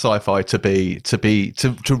want the sci-fi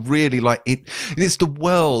to really like it. It's the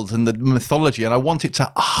world and the mythology, and I want it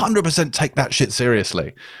to 100% take that shit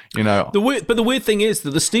seriously. But the weird thing is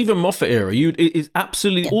that the Stephen Moffat era, it is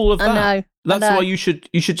absolutely all of that. I know. That's why you should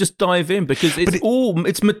just dive in, because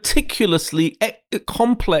it's meticulously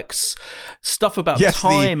complex stuff about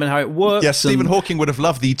time and how it works. Yes, Stephen Hawking would have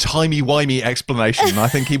loved the timey-wimey explanation. I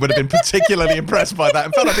think he would have been particularly impressed by that.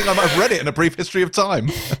 In fact, I think I might have read it in A Brief History of Time.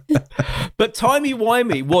 But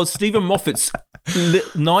timey-wimey was Stephen Moffat's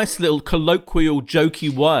nice little colloquial,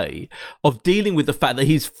 jokey way of dealing with the fact that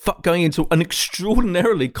he's going into an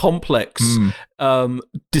extraordinarily complex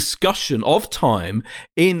discussion of time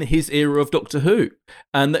in his era of Doctor Who,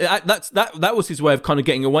 and that was his way of kind of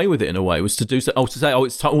getting away with it in a way, was to say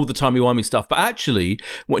it's all the timey-wimey stuff. But actually,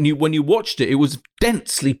 when you watched it, it was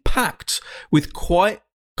densely packed with quite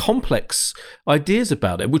complex ideas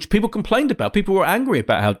about it, which people complained about. People were angry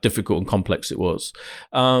about how difficult and complex it was.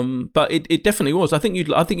 But it definitely was. I think you'd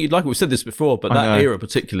like it. We've said this before, but that era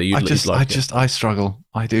particularly, I struggle.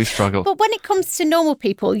 I do struggle. But when it comes to Normal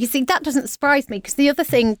People, you see, that doesn't surprise me, because the other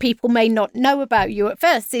thing people may not know about you at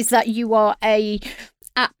first is that you are a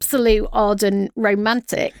absolute ardent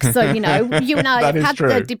romantic. So, you and I have had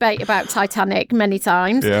the debate about Titanic many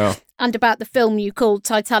times. Yeah. and about the film you called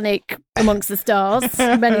Titanic Amongst the Stars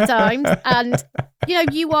many times. And,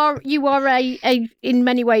 you are a in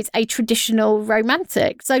many ways, a traditional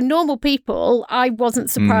romantic. So normal people, I wasn't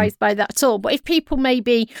surprised by that at all. But if people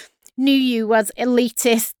maybe knew you as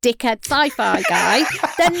elitist dickhead sci-fi guy,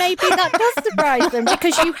 then maybe that does surprise them,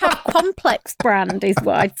 because you have complex brand, is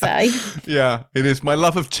what I'd say. Yeah, it is. My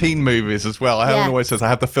love of teen movies as well. Helen always says I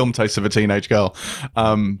have the film taste of a teenage girl.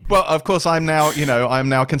 Well, of course, I'm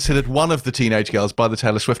now considered one of the teenage girls by the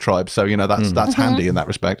Taylor Swift tribe. So, that's handy in that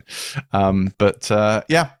respect.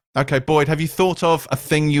 Okay, Boyd, have you thought of a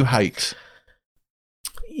thing you hate?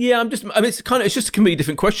 Yeah, it's just a completely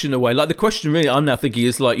different question in a way. Like, the question really I'm now thinking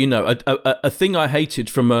is like, a thing I hated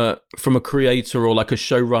from a creator or like a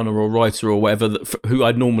showrunner or writer or whatever who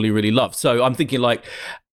I'd normally really love. So I'm thinking like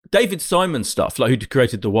David Simon stuff, like who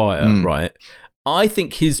created The Wire, right? I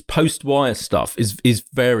think his post-Wire stuff is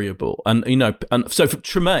variable, and so for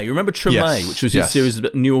Treme, remember Treme, which was his series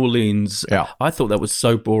about New Orleans. Yeah, I thought that was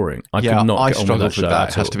so boring. I could not get on with that show.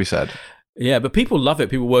 It has to be said. Yeah, but people love it.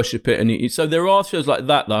 People worship it. And so there are shows like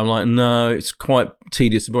that I'm like, no, it's quite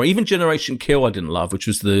tedious and boring. Even Generation Kill I didn't love, which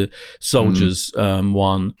was the soldiers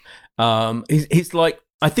one. He's like,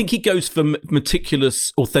 I think he goes for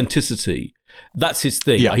meticulous authenticity. That's his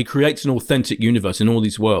thing. Yeah. He creates an authentic universe in all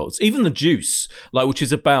these worlds. Even The Juice, which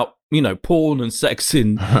is about, porn and sex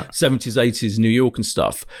in 70s, 80s New York and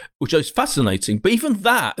stuff, which is fascinating. But even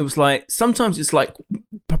that, it was like, sometimes it's like,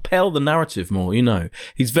 propel the narrative more,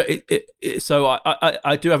 He's very, so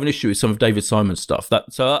I do have an issue with some of David Simon's stuff. That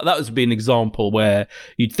would be an example where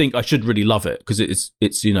you'd think I should really love it, because it's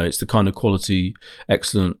the kind of quality,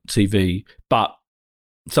 excellent TV, but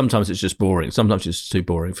sometimes it's just boring. Sometimes it's too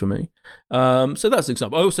boring for me. So that's an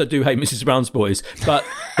example. I also do hate Mrs. Brown's Boys, but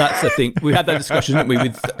that's the thing. We had that discussion, didn't we?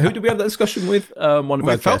 Who did we have that discussion with? One of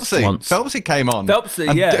our guests once. Phelpsy came on.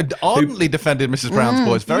 Phelpsy, ardently defended Mrs. Brown's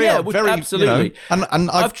Boys. Very, absolutely.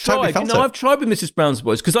 And I've tried. I've tried with Mrs. Brown's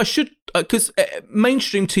Boys because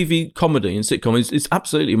mainstream TV comedy and sitcom is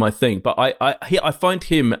absolutely my thing. But I find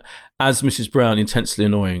him as Mrs. Brown intensely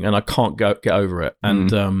annoying, and I can't get over it.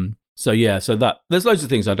 And So there's loads of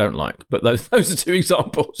things I don't like, but those are two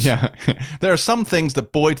examples. Yeah, there are some things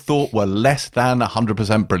that Boyd thought were less than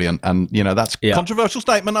 100% brilliant, and that's a controversial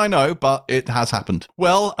statement, I know, but it has happened.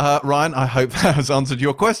 Well, Ryan, I hope that has answered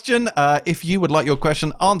your question. If you would like your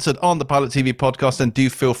question answered on the Pilot TV podcast, then do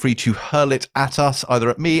feel free to hurl it at us, either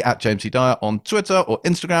at me at James C. Dyer on Twitter or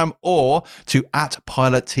Instagram, or to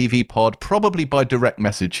 @Pilot TV Pod, probably by direct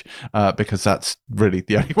message, because that's really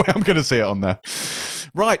the only way I'm going to see it on there.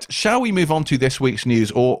 Right, shall we move on to this week's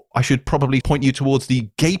news? Or I should probably point you towards the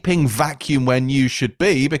gaping vacuum where news should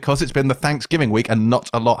be, because it's been the Thanksgiving week and not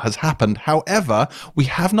a lot has happened. However, we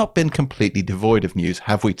have not been completely devoid of news,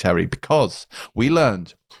 have we, Terry? Because we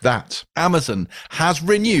learned that Amazon has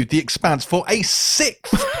renewed The Expanse for a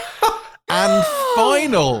 6th and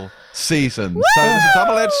final season. Woo! So there's a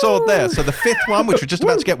double-edged sword there. So the 5th one, which we're just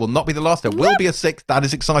about to get, will not be the last. There will be a 6th. That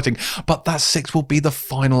is exciting. But that 6th will be the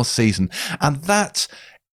final season. And that,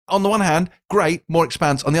 on the one hand, great, more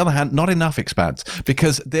Expanse. On the other hand, not enough Expanse,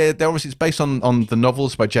 because they're obviously, it's based on the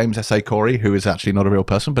novels by James S.A. Corey, who is actually not a real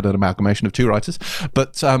person, but an amalgamation of two writers.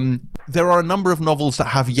 But there are a number of novels that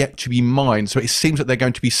have yet to be mined. So it seems that they're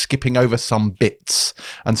going to be skipping over some bits.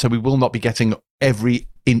 And so we will not be getting every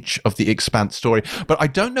inch of the Expanse story. But I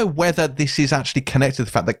don't know whether this is actually connected to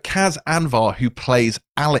the fact that Kaz Anvar, who plays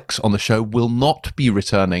Alex on the show, will not be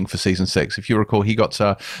returning for season 6. If you recall, he got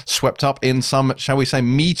swept up in some, shall we say,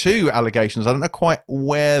 Me Too allegations. I don't know quite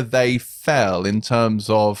where they fell in terms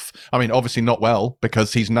of, I mean, obviously not well,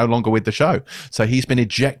 because he's no longer with the show. So he's been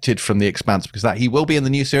ejected from the Expanse, because that he will be in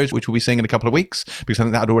the new series, which we'll be seeing in a couple of weeks, because I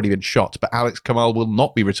think that had already been shot. But Alex Kamal will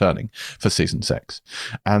not be returning for season 6.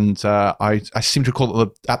 And I seem to recall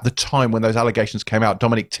that at the time when those allegations came out,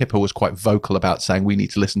 Dominic Tipper was quite vocal about saying, we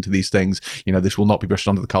need to listen to these things. This will not be brushed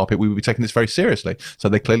under the carpet. We will be taking this very seriously. So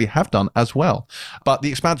they clearly have done as well. But The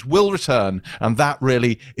Expanse will return, and that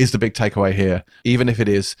really is the big takeaway here, even if it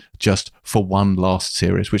is just for one last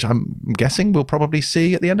series, which I'm guessing we'll probably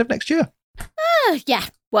see at the end of next year. Yeah,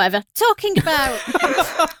 whatever. Talking about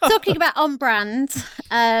on brand,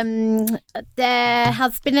 there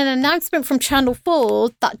has been an announcement from Channel 4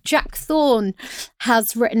 that Jack Thorne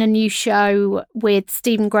has written a new show with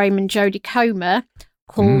Stephen Graham and Jodie Comer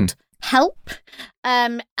called Help.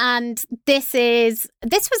 And this was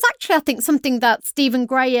actually, I think, something that Stephen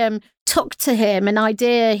Graham took to him, an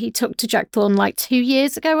idea he took to Jack Thorne like 2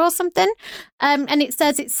 years ago or something. And it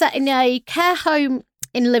says it's set in a care home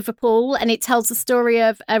in Liverpool, and it tells the story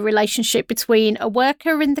of a relationship between a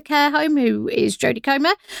worker in the care home, who is Jodie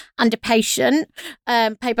Comer, and a patient,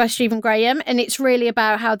 played by Stephen Graham, and it's really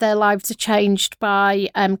about how their lives are changed by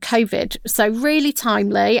COVID. So really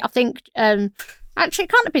timely. I think, actually,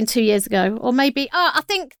 it can't have been 2 years ago, or maybe, I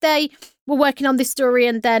think they were working on this story,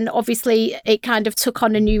 and then obviously it kind of took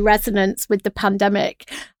on a new resonance with the pandemic.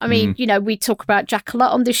 I mean, you know, we talk about Jack a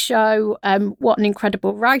lot on this show, what an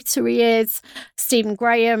incredible writer he is. Stephen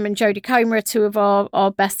Graham and Jodie Comer are two of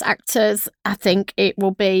our best actors. I think it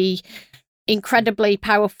will be incredibly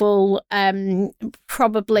powerful,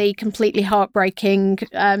 probably completely heartbreaking.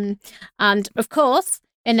 And of course,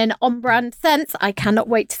 in an on-brand sense, I cannot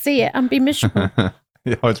wait to see it and be miserable.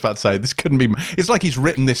 Yeah, I was about to say, this couldn't be... It's like he's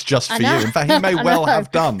written this just for you. In fact, he may well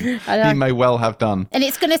have done. He may well have done. And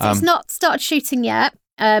it's not started shooting yet,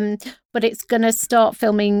 but it's going to start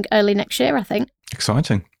filming early next year, I think.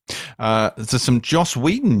 Exciting. There's some Joss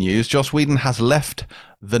Whedon news. Joss Whedon has left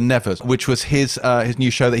The Nevers, which was his new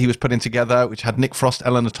show that he was putting together, which had Nick Frost,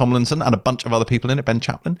 Eleanor Tomlinson, and a bunch of other people in it, Ben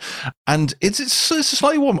Chaplin. And it's a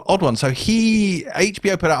slightly odd one. So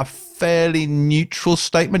HBO put out a fairly neutral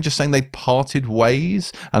statement, just saying they parted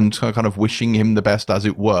ways and kind of wishing him the best, as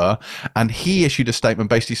it were. And he issued a statement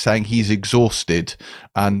basically saying he's exhausted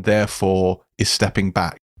and therefore is stepping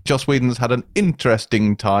back. Joss Whedon's had an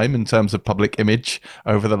interesting time in terms of public image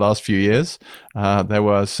over the last few years. There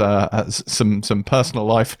was some personal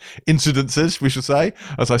life incidences, we should say,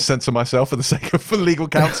 as I censor myself for the sake of legal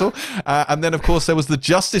counsel. And then, of course, there was the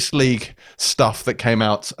Justice League stuff that came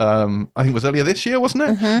out, I think it was earlier this year, wasn't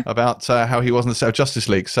it? Mm-hmm. About how he was on the set of Justice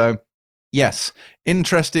League. So, yes,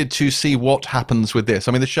 interested to see what happens with this.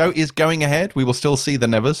 I mean, the show is going ahead. We will still see the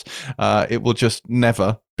Nevers. It will just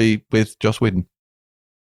never be with Joss Whedon.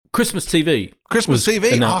 Christmas TV. Christmas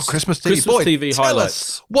TV. Announced. Christmas TV. Christmas Boy, TV tell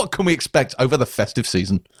highlights. us, what can we expect over the festive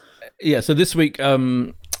season? Yeah, so this week,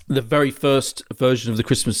 the very first version of the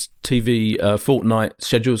Christmas TV fortnight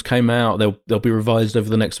schedules came out. They'll be revised over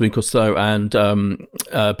the next week or so, and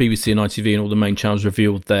BBC and ITV and all the main channels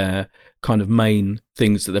revealed their kind of main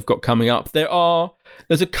things that they've got coming up.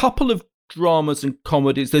 There's a couple of dramas and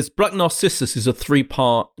comedies. There's Black Narcissus is a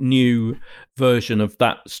 3-part new version of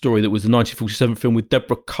that story that was the 1947 film with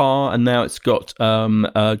Deborah Kerr, and now it's got Gemma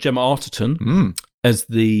Arterton as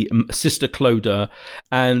the sister Clodagh,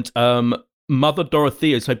 and Mother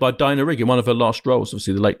Dorothea is played by Diana Rigg in one of her last roles,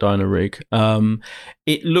 obviously the late Diana Rigg.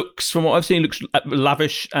 It looks, from what I've seen, it looks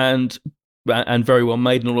lavish and very well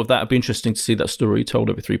made and all of that. It'd be interesting to see that story told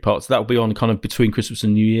over 3 parts. That'll be on kind of between Christmas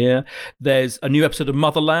and New Year. There's a new episode of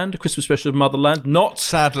Motherland, a Christmas special of Motherland. Not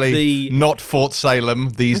Fort Salem,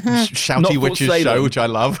 the shouty witches show, which I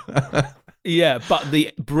love. Yeah, but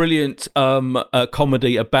the brilliant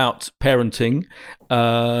comedy about parenting,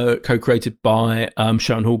 co-created by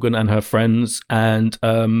Sharon Horgan and her friends, and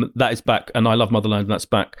that is back. And I love Motherland, and that's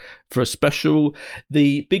back for a special.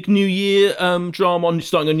 The big New Year drama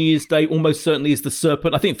starting on New Year's Day almost certainly is The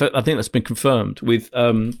Serpent. I think that's been confirmed with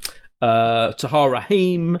Tahar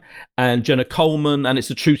Rahim and Jenna Coleman, and it's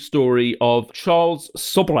a true story of Charles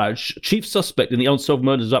Sobraj, chief suspect in the unsolved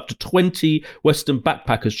murders of up to 20 Western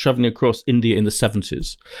backpackers travelling across India in the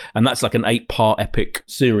 70s. And that's like an 8-part epic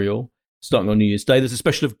serial starting on New Year's Day. There's a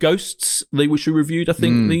special of Ghosts, which we reviewed, I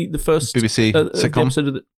think, the first BBC sitcom episode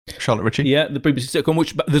of Charlotte Ritchie. Yeah, the BBC sitcom,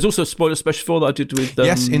 which there's also a spoiler special for that I did with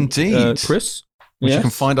yes, indeed, Chris. Which you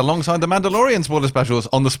can find alongside the Mandalorian spoiler specials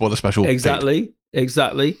on the spoiler special. Exactly.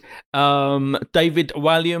 David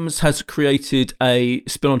Walliams has created a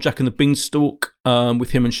spin on Jack and the Beanstalk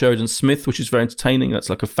with him and Sheridan Smith, which is very entertaining.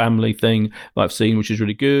 That's like a family thing that I've seen, which is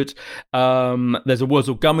really good. There's a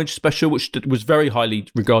Wurzel Gummidge special, which was very highly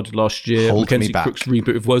regarded last year. Mackenzie Crook's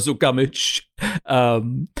reboot of Wurzel Gummidge.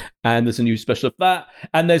 And there's a new special of that.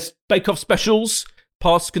 And there's Bake Off specials,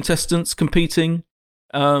 past contestants competing.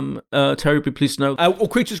 Terribly pleased to know. All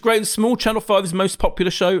Creatures Great and Small, Channel 5's most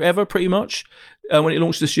popular show ever, pretty much. When it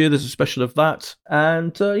launched this year, there's a special of that.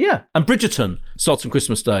 And and Bridgerton starts on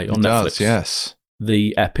Christmas Day on Netflix. Yes.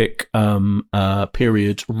 The epic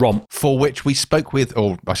period romp. For which we spoke with,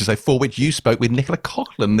 or I should say, for which you spoke with Nicola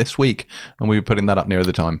Coughlan this week, and we were putting that up near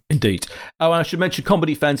the time. Indeed. Oh, and I should mention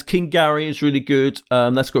comedy fans, King Gary is really good.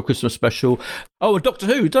 That's got a Christmas special. Oh, and Doctor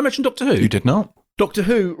Who. Did I mention Doctor Who? You did not. Doctor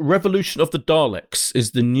Who, Revolution of the Daleks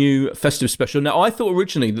is the new festive special. Now, I thought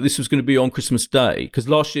originally that this was going to be on Christmas Day, because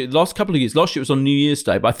last year it was on New Year's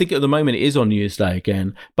Day, but I think at the moment it is on New Year's Day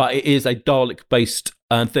again. But it is a Dalek-based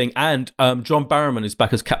thing. And John Barrowman is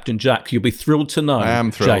back as Captain Jack. You'll be thrilled to know, I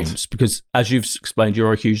am thrilled. James, because as you've explained,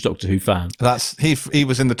 you're a huge Doctor Who fan. He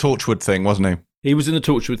was in the Torchwood thing, wasn't he? He was in the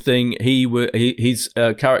Torchwood thing. His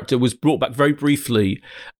character was brought back very briefly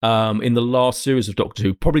in the last series of Doctor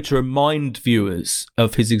Who, probably to remind viewers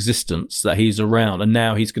of his existence, that he's around. And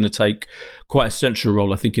now he's going to take quite a central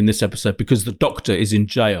role, I think, in this episode, because the Doctor is in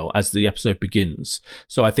jail as the episode begins.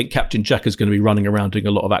 So I think Captain Jack is going to be running around doing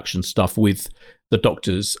a lot of action stuff with the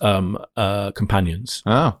Doctor's companions.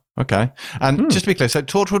 Oh, okay. And just to be clear, so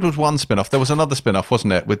Torchwood was one spin-off. There was another spin-off,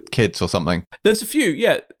 wasn't it, with kids or something? There's a few,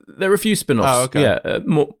 yeah. There are a few spin-offs. Oh, okay. Yeah,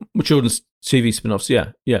 more children's TV spin-offs,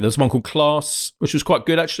 yeah. There's one called Class, which was quite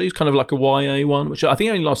good, actually. It's kind of like a YA one, which I think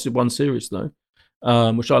only lasted one series, though,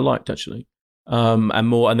 which I liked, actually. And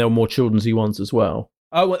there were more children's-y ones as well.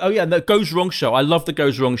 Oh yeah, and the Goes Wrong show. I love the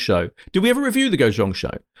Goes Wrong show. Did we ever review the Goes Wrong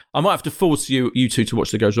show? I might have to force you two to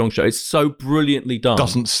watch the Goes Wrong show. It's so brilliantly done.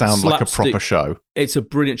 Doesn't sound like a proper show. It's a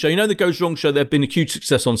brilliant show. You know, the Goes Wrong show, they've been a huge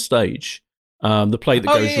success on stage. The play that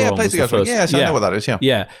goes wrong. Plays that goes wrong. Yes, I know what that is.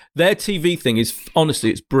 Yeah. Their TV thing is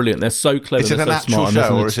honestly, it's brilliant. They're so clever. Is it an so actual smart,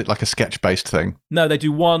 show or is it like a sketch-based thing? No, they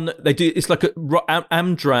do one. They do. It's like a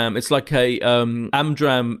Amdram. It's like a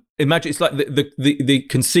Amdram. Imagine it's like the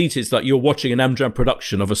conceit is like you're watching an Amdram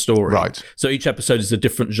production of a story. Right. So each episode is a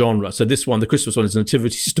different genre. So this one, the Christmas one, is a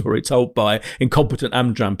nativity story told by incompetent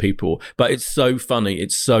Amdram people. But it's so funny.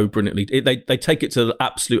 It's so brilliantly. They take it to the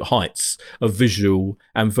absolute heights of visual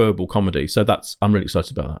and verbal comedy. So I'm really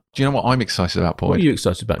excited about that. Do you know what I'm excited about, Paul? What are you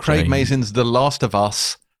excited about, Craig Jane? Mazin's The Last of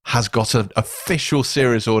Us has got an official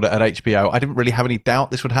series order at HBO. I didn't really have any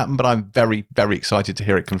doubt this would happen, but I'm very, very excited to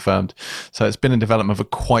hear it confirmed. So it's been in development for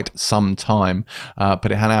quite some time,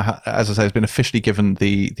 but it now, as I say, has been officially given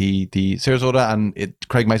the series order, and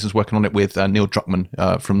Craig Mazin's working on it with Neil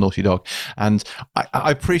Druckmann from Naughty Dog. And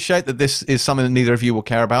I appreciate that this is something that neither of you will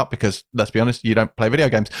care about because, let's be honest, you don't play video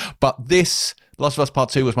games. But this Last of Us Part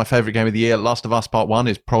 2 was my favourite game of the year. Last of Us Part 1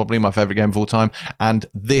 is probably my favourite game of all time. And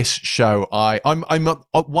this show, I'm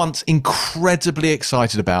at once incredibly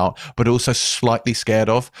excited about, but also slightly scared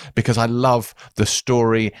of, because I love the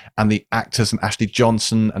story and the actors and Ashley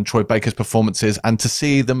Johnson and Troy Baker's performances. And to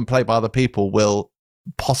see them played by other people will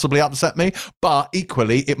possibly upset me, but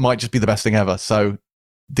equally, it might just be the best thing ever. So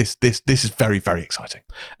this is very, very exciting.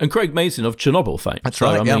 And Craig Mazin of Chernobyl fame. That's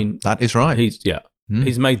right. I mean, that is right.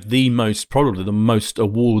 He's made probably the most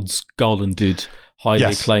awards garlanded, highly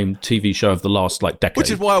acclaimed TV show of the last decade. Which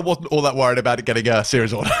is why I wasn't all that worried about it getting a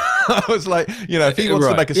series order. I was like, if he wants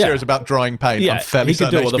to make a series about drying paint, I'm fairly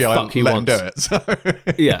certain HBO will let him do it. So.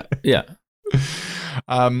 Yeah.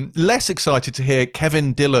 Less excited to hear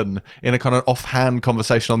Kevin Dillon in a kind of offhand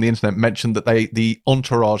conversation on the internet mention that the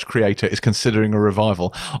Entourage creator is considering a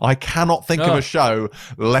revival. I cannot think of a show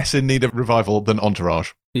less in need of revival than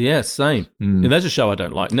Entourage. Yeah, same. Yeah, there's a show I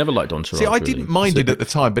don't like. Never liked Entourage. See, I didn't mind it at the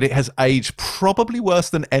time, but it has aged probably worse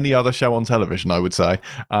than any other show on television, I would say.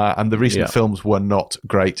 And the recent films were not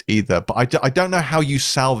great either. But I don't know how you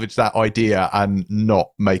salvage that idea and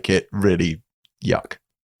not make it really yuck.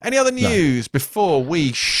 Any other news before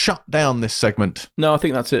we shut down this segment? No, I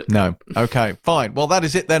think that's it. No. Okay, fine. Well, that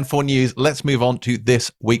is it then for news. Let's move on to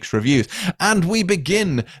this week's reviews. And we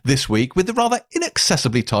begin this week with the rather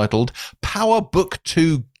inaccessibly titled Power Book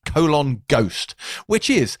 2: Ghost, which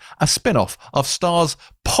is a spin-off of Star's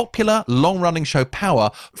popular long-running show Power,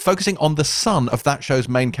 focusing on the son of that show's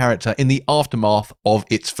main character in the aftermath of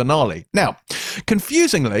its finale. Now,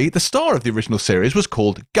 confusingly, the star of the original series was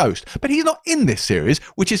called Ghost, but he's not in this series,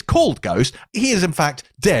 which is called Ghost. He is, in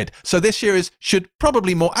fact, dead. So this series should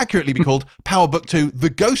probably more accurately be called Power Book 2: The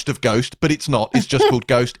Ghost of Ghost, but it's not. It's just called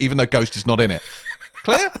Ghost, even though Ghost is not in it.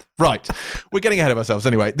 Clear? Right. We're getting ahead of ourselves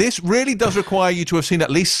anyway. This really does require you to have seen at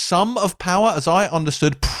least some of Power, as I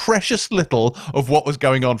understood precious little of what was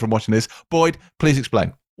going on from watching this. Boyd, please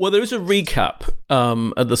explain. Well, there is a recap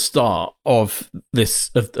at the start of this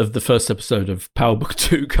of the first episode of Power Book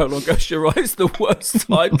 2: Ghost. You're right, it's the worst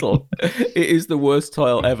title. It is the worst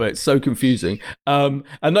title ever. It's so confusing. And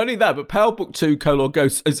not only that, but Power Book 2: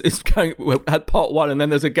 Ghost is going had part 1, and then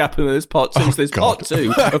there's a gap, and then there's part 2. So there's part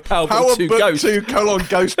 2 of Power Book 2: Ghost. Power Book 2: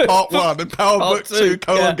 Ghost Part 1 and Power Book 2: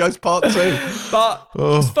 Ghost Part 2. But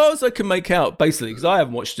as far as I can make out, basically, because I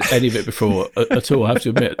haven't watched any of it before at all, I have to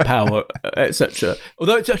admit, Power, etc.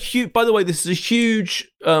 Although it's a huge, by the way, this is a huge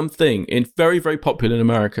thing in very, very popular in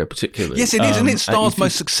America, particularly. Yes, it is, and it's Star's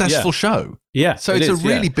most successful show. Yeah, so it's a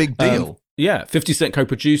really big deal. 50 Cent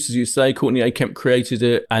co-produced, as you say. Courtney A. Kemp created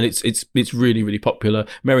it, and it's really, really popular.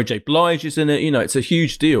 Mary J. Blige is in it. It's a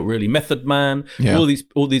huge deal, really. Method Man,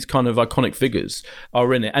 all these kind of iconic figures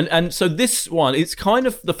are in it, and so this one, it's kind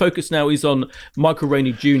of the focus now is on Michael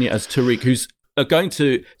Rainey Jr. as Tariq, who's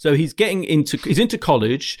he's into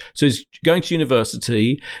college, so he's going to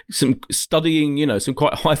university, studying, some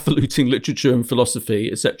quite highfalutin literature and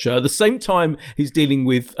philosophy, etc. At the same time, he's dealing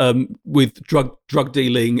with drug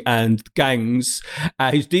dealing and gangs.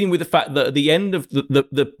 He's dealing with the fact that at the end of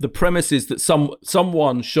the premise is that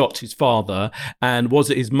someone shot his father, and was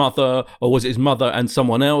it his mother, or was it his mother and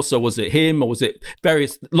someone else, or was it him, or was it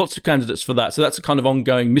lots of candidates for that. So that's a kind of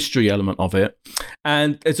ongoing mystery element of it.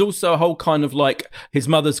 And there's also a whole kind of like his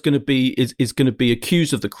mother's going to be is going to be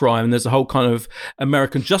accused of the crime, and there's a whole kind of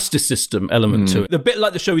American justice system element to it. A bit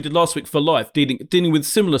like the show we did last week for Life, dealing with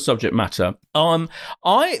similar subject matter.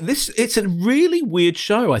 It's a really weird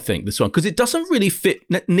show, I think, this one, because it doesn't really fit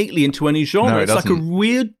neatly into any genre. No, it's like a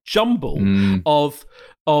weird jumble of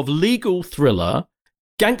legal thriller,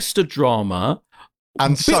 gangster drama,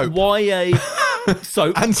 and soap. YA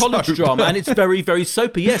soap, and college drama, and it's very, very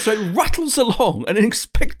soapy. Yeah, so it rattles along at a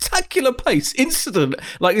spectacular pace.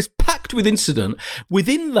 It's packed with incident.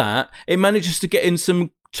 Within that, it manages to get in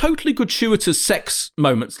some totally gratuitous sex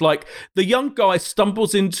moments. Like the young guy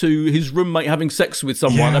stumbles into his roommate having sex with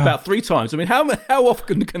someone about 3 times. I mean, how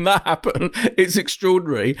often can that happen? It's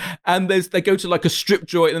extraordinary. And they go to like a strip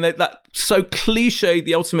joint, and that so cliche,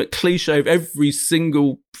 the ultimate cliche of every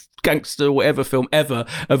single gangster or whatever film ever,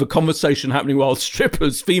 of a conversation happening while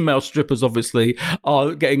female strippers obviously,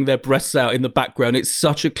 are getting their breasts out in the background. It's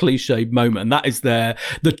such a cliche moment, and that is there.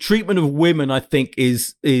 The treatment of women, I think,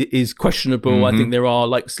 is questionable. I think there are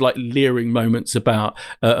like slight leering moments about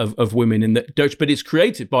of women in the Dutch, but it's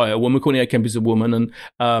created by a woman. Courtney Aitken is a woman, and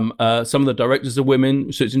some of the directors are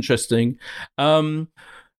women, so it's interesting.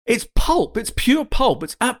 It's pulp. It's pure pulp.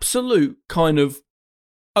 It's absolute kind of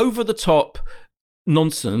over the top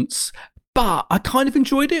nonsense, but I kind of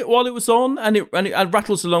enjoyed it while it was on, and it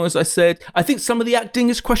rattles along, as I said. I think some of the acting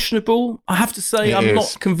is questionable, I have to say. I'm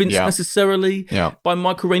not convinced necessarily by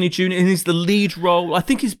Michael Rainey Jr. in his the lead role. I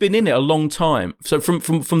think he's been in it a long time. So from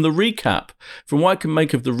the recap, from what I can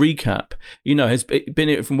make of the recap, has been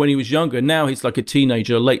in it from when he was younger. Now he's like a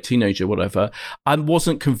teenager, late teenager, whatever. I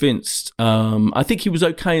wasn't convinced. I think he was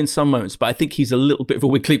okay in some moments, but I think he's a little bit of a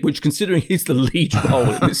weakling, which, considering he's the lead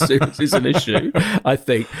role in this series, is an issue, I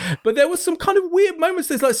think. But there was some kind of weird moments.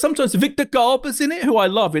 There's like sometimes Victor Garber's in it, who I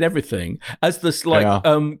love in everything, as this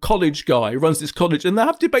college guy who runs this college, and they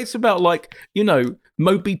have debates about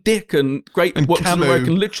Moby Dick and what's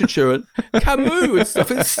American literature and Camus and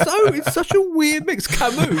stuff. It's such a weird mix.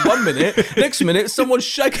 Camus one minute, next minute someone's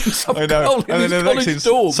shaking some girl in his college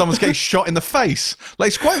dorm. Someone's getting shot in the face. Like,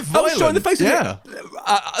 it's quite violent. Shot in the face. Yeah,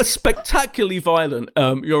 a spectacularly violent.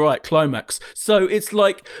 You're right, climax. So it's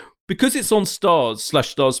like, because it's on Stars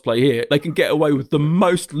Play here, they can get away with the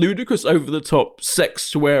most ludicrous, over-the-top sex,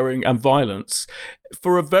 swearing, and violence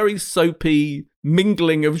for a very soapy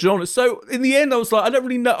mingling of genres. So in the end, I was like, I don't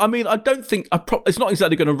really know. I mean, I don't think it's not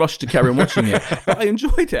exactly going to rush to carry on watching it, but I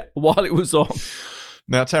enjoyed it while it was on.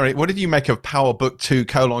 Now, Terry, what did you make of Power Book 2: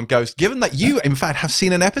 Ghost, given that you, in fact, have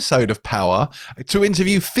seen an episode of Power to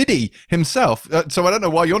interview Fiddy himself? So I don't know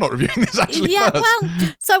why you're not reviewing this actually first.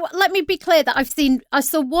 Well, so let me be clear that I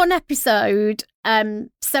saw one episode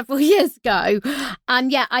several years ago,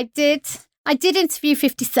 and I did interview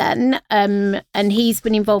 50 Cent, and he's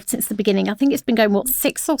been involved since the beginning. I think it's been going,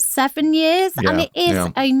 6 or 7 years? Yeah, and it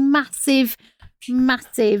is a massive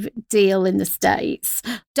deal in the States.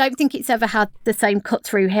 Don't think it's ever had the same cut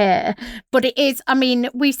through here, but it is. I mean,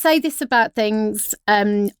 we say this about things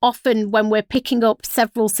often when we're picking up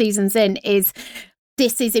several seasons in, is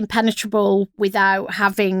this is impenetrable without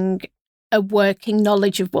having a working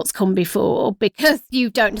knowledge of what's come before, because you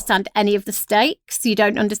don't understand any of the stakes, you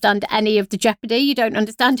don't understand any of the jeopardy, you don't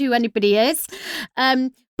understand who anybody is.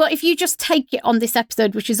 But if you just take it on this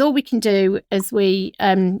episode, which is all we can do as we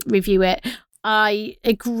review it, I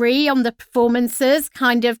agree on the performances.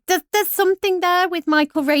 Kind of, there's something there with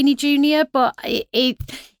Michael Rainey Jr., but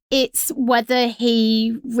it's whether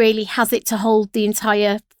he really has it to hold the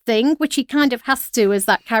entire thing, which he kind of has to as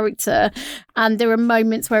that character. And there are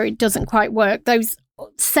moments where it doesn't quite work. Those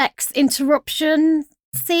sex interruption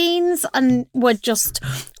scenes were just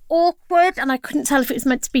awkward, and I couldn't tell if it was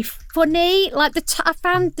meant to be funny. Like I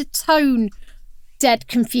found the tone dead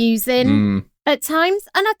confusing. At times,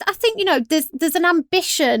 and I think there's an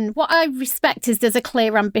ambition. What I respect is there's a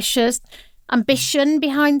clear ambition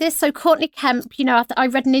behind this. So Courtney Kemp, I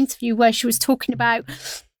read an interview where she was talking about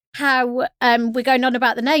how we're going on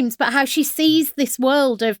about the names, but how she sees this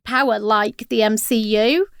world of power like the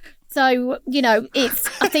MCU. So, you know, it's,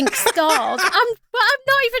 I think Starz, I'm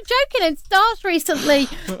not even joking, and Starz recently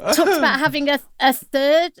talked about having a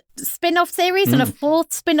third spin-off series and a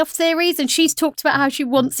fourth spin-off series, and she's talked about how she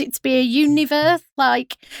wants it to be a universe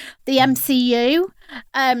like the MCU.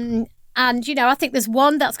 And, you know, I think there's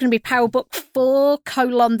one that's going to be Power Book 4,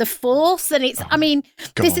 The Force. And it's, I mean,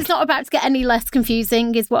 this is not about to get any less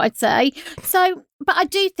confusing, is what I'd say. So, but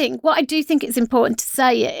what I do think it's important to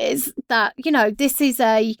say is that, you know, this is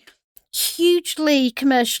a hugely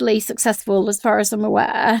commercially successful, as far as I'm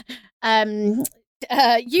aware,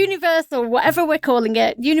 universe, or whatever we're calling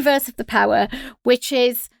it, Universe of the Power, which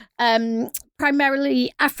is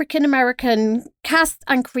primarily African American cast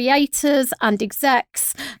and creators and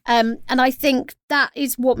execs, and I think that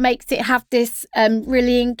is what makes it have this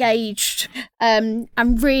really engaged and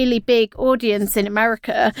really big audience in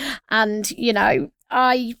America. And you know,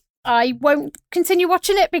 I won't continue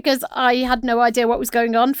watching it because I had no idea what was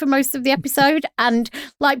going on for most of the episode. And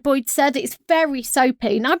like Boyd said, it's very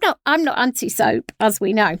soapy. And I'm not anti-soap, as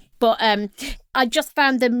we know. But I just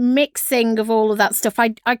found the mixing of all of that stuff.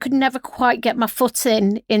 I could never quite get my foot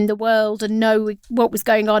in the world and know what was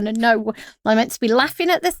going on and know, am I meant to be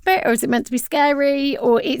laughing at this bit, or is it meant to be scary?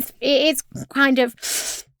 Or it is kind of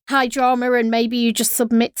high drama and maybe you just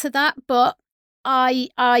submit to that. But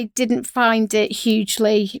I didn't find it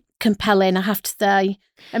hugely compelling, I have to say.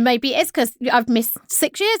 And maybe it's because I've missed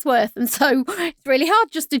 6 years worth, and so it's really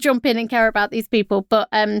hard just to jump in and care about these people. But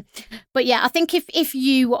yeah, I think if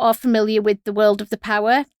you are familiar with the world of the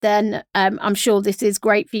Power, then I'm sure this is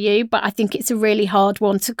great for you. But I think it's a really hard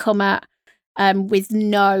one to come at with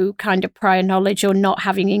no kind of prior knowledge or not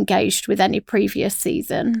having engaged with any previous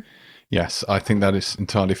season. Yes, I think that is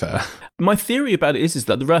entirely fair. My theory about it is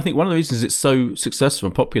that I think one of the reasons it's so successful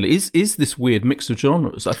and popular is this weird mix of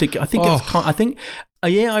genres. I think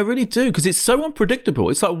I really do, because it's so unpredictable.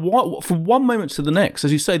 It's like from one moment to the next,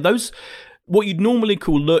 as you say, those what you'd normally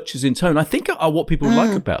call lurches in tone, I think are what people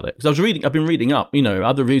like about it. Because I've been reading up, you know,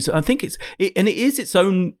 other reviews. I think it is its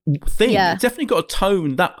own thing. Yeah. It's definitely got a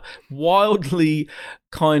tone, that wildly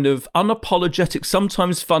kind of unapologetic,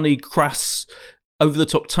 sometimes funny, crass, over the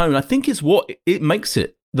top tone. I think is what it makes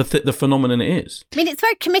it the phenomenon it is. I mean, it's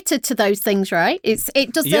very committed to those things, right?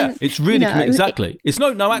 It doesn't. Yeah, it's really committed. Exactly. It's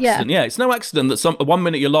no accident. Yeah, it's no accident that 1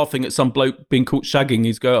 minute you're laughing at some bloke being caught shagging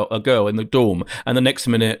a girl in the dorm, and the next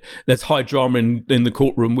minute there's high drama in the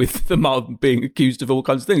courtroom with the mum being accused of all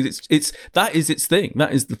kinds of things. That is its thing.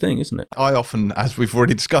 That is the thing, isn't it? I often, as we've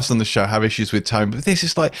already discussed on the show, have issues with tone, but this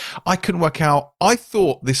is like, I couldn't work out. I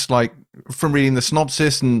thought this, like, from reading the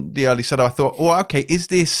synopsis and the early setup, I thought, oh, okay, is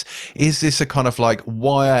this a kind of like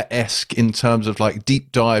Wire-esque in terms of like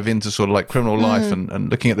deep dive into sort of like criminal life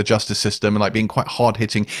and looking at the justice system and like being quite hard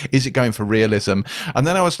hitting? Is it going for realism? And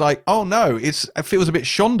then I was like, oh no, it feels a bit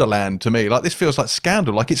Shondaland to me. Like, this feels like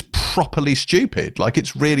Scandal. Like, it's properly stupid. Like,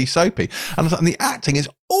 it's really soapy. And the acting is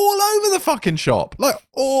all over the fucking shop, like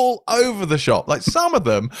all over the shop. Like, some of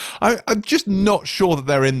them, I'm just not sure that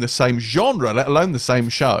they're in the same genre, let alone the same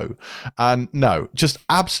show. And no, just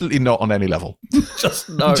absolutely not on any level. Just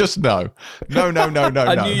no. Just no. No.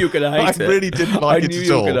 I knew you were going to hate it. I really didn't like it at all. I knew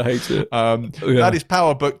you were going to hate it. That is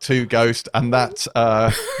Power Book 2 Ghost, and that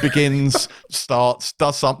begins, starts,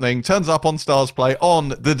 does something, turns up on Stars Play on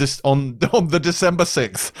the December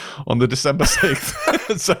 6th. On the December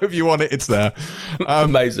 6th. So if you want it, it's there.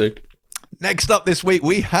 Amazing. Next up this week,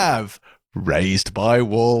 we have Raised by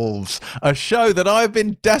Wolves, a show that I've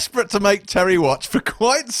been desperate to make Terry watch for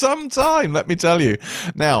quite some time, let me tell you.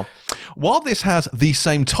 Now, while this has the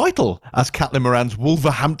same title as Caitlin Moran's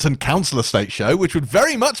Wolverhampton Council Estate show, which would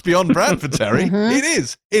very much be on brand for Terry, it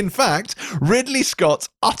is, in fact, Ridley Scott's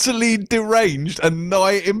utterly deranged and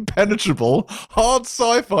nigh impenetrable hard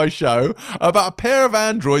sci-fi show about a pair of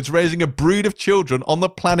androids raising a brood of children on the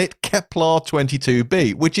planet Kepler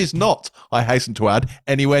 22b, which is not, I hasten to add,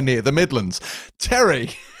 anywhere near the Midlands.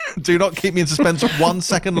 Terry, do not keep me in suspense 1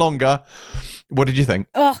 second longer. What did you think?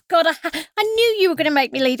 Oh, God, I knew you were going to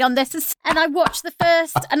make me lead on this. And I watched the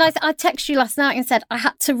first, and I texted you last night and said I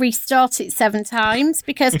had to restart it 7 times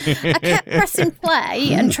because I kept pressing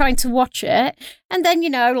play and trying to watch it. And then, you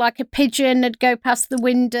know, like a pigeon would go past the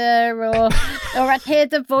window or I'd hear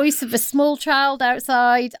the voice of a small child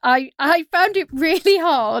outside. I found it really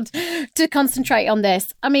hard to concentrate on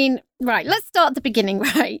this. I mean, right, let's start at the beginning,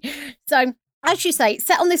 right? So, as you say, it's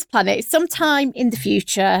set on this planet sometime in the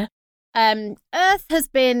future. Earth has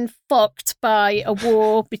been fucked by a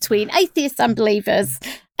war between atheists and believers.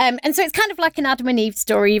 And so it's kind of like an Adam and Eve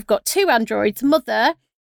story. You've got 2 androids, Mother,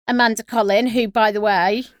 Amanda Collin, who, by the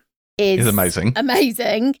way, is amazing.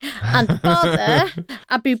 And the father,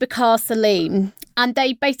 Abu Bakr Salim. And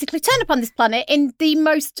they basically turn up on this planet in the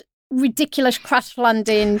most ridiculous crash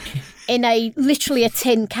landing in literally a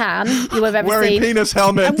tin can you have ever wearing seen. Penis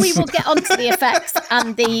helmets. And we will get onto the effects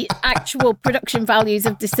and the actual production values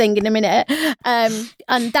of this thing in a minute. And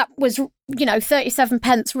that was, 37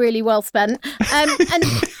 pence really well spent. And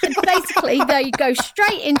basically they go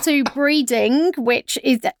straight into breeding, which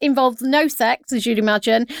involves no sex, as you'd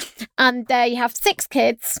imagine. And they have 6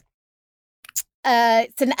 kids.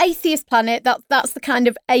 It's an atheist planet. That's the kind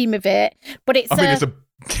of aim of it. But it's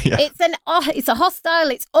it's a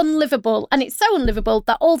hostile, it's unlivable, and it's so unlivable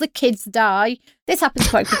that all the kids die. This happens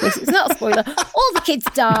quite quickly, so it's not a spoiler. All the kids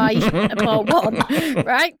die apart one,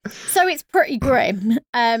 right? So it's pretty grim.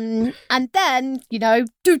 And then,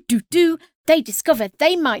 they discover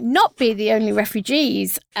they might not be the only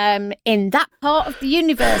refugees in that part of the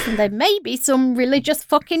universe, and there may be some religious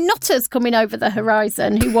fucking nutters coming over the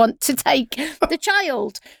horizon who want to take the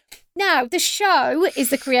child. Now, the show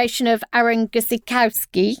is the creation of Aaron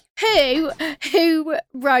Guzikowski, who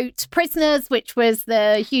wrote Prisoners, which was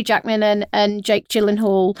the Hugh Jackman and Jake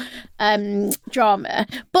Gyllenhaal drama.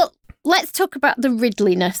 But let's talk about the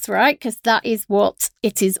Ridleyness, right? Because that is what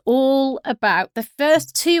it is all about. The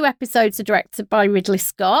first 2 episodes are directed by Ridley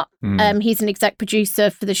Scott. He's an exec producer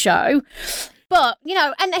for the show. But,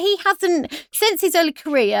 and he hasn't, since his early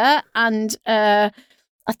career and I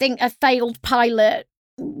think a failed pilot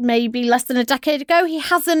maybe less than a decade ago, he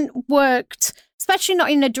hasn't worked, especially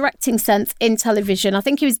not in a directing sense, in television. I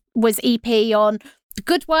think he was EP on The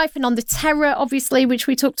Good Wife and on The Terror, obviously, which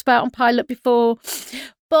we talked about on Pilot before.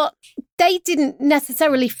 But they didn't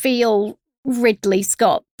necessarily feel Ridley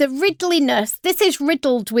Scott. The Ridleyness, this is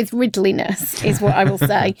riddled with Ridleyness, is what I will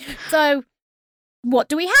say. So what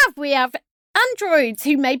do we have? We have androids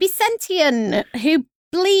who may be sentient, who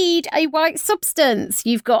bleed a white substance.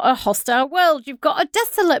 You've got a hostile world. You've got a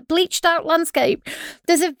desolate, bleached out landscape.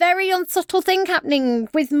 There's a very unsubtle thing happening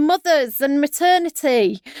with mothers and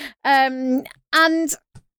maternity. And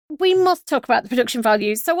we must talk about the production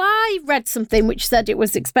values. So I read something which said it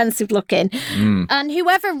was expensive looking. And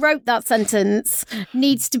whoever wrote that sentence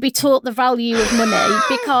needs to be taught the value of money,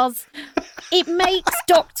 because it makes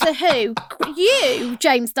Doctor Who, you,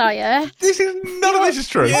 James Dyer. None of this is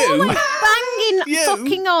true. Always banging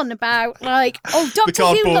fucking on about, Doctor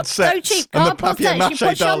Who looks so cheap. Cardboard sets, you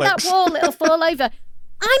push on that wall, it'll fall over.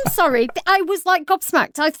 I'm sorry, I was like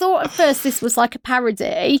gobsmacked. I thought at first this was like a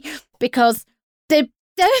parody, because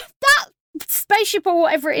that spaceship or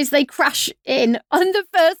whatever it is they crash in on the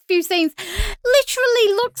first few scenes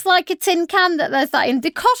literally looks like a tin can that they're sat in.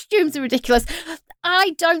 The costumes are ridiculous.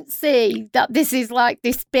 I don't see that this is like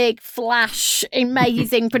this big flash,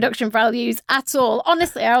 amazing production values at all.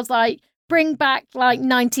 Honestly, I was like, bring back like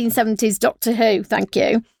 1970s Doctor Who, thank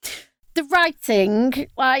you. The writing,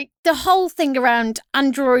 like the whole thing around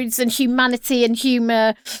androids and humanity and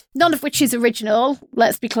humour, none of which is original,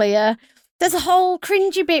 let's be clear. There's a whole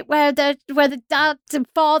cringy bit where the dad and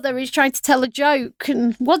father is trying to tell a joke,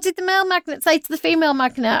 and what did the male magnet say to the female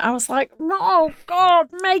magnet? I was like, oh God,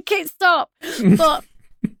 make it stop. But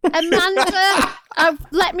Amanda,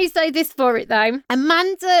 let me say this for it though.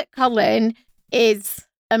 Amanda Collin is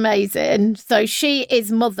amazing. So she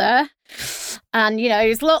is Mother. And,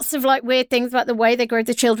 there's lots of like weird things about the way they grow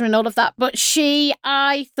the children and all of that. But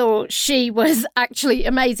I thought she was actually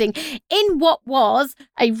amazing in what was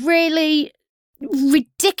a really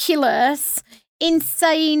ridiculous,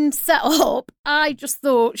 insane setup. I just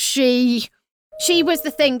thought she was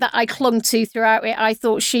the thing that I clung to throughout it. I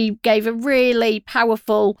thought she gave a really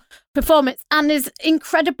powerful performance. And as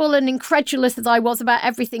incredible and incredulous as I was about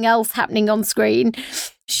everything else happening on screen,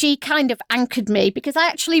 she kind of anchored me, because I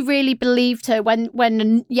actually really believed her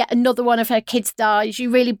when yet another one of her kids dies. You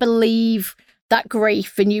really believe that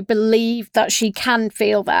grief, and you believe that she can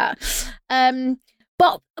feel that.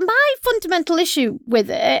 But my fundamental issue with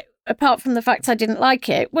it, apart from the fact I didn't like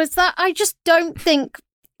it, was that I just don't think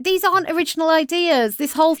these aren't original ideas.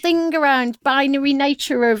 This whole thing around binary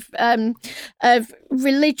nature of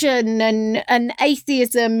religion and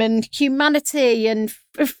atheism and humanity and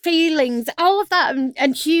feelings, all of that,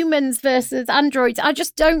 and humans versus androids. I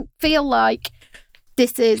just don't feel like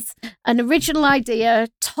this is an original idea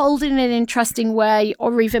told in an interesting way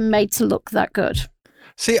or even made to look that good.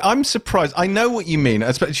 See, I'm surprised. I know what you mean.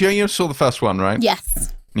 You saw the first one, right?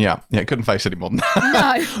 Yes. Yeah, couldn't face any more than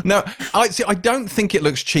that. No. I don't think it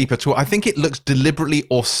looks cheap at all. I think it looks deliberately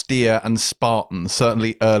austere and Spartan,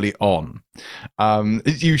 certainly early on.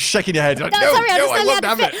 You shaking your head. Like, I won't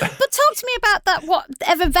have it. But talk to me about that,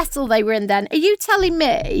 whatever vessel they were in then. Are you telling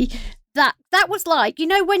me that was like, you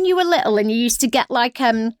know, when you were little and you used to get like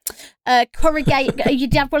you'd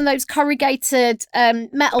have one of those corrugated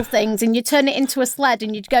metal things and you turn it into a sled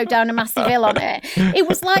and you'd go down a massive hill on it. It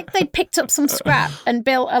was like they'd picked up some scrap and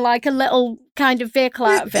built a little kind of vehicle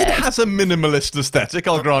out of it. It has a minimalist aesthetic,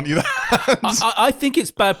 I'll grant you that. I think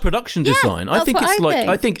it's bad production design. I think but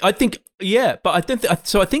I don't.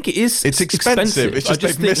 I think it is. It's expensive. It's just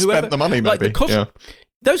they've misspent the money, maybe.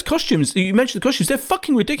 Those costumes, you mentioned the costumes, they're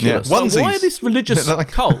fucking ridiculous. Yeah. So why this religious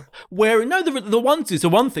cult wearing... No, the onesies are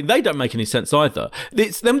one thing. They don't make any sense either.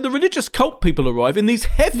 It's them, the religious cult people arrive in these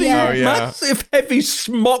heavy, massive, heavy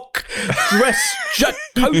smock dress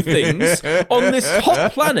coat things on this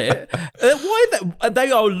hot planet.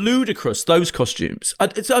 They are ludicrous, those costumes. I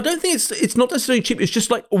don't think it's not necessarily cheap. It's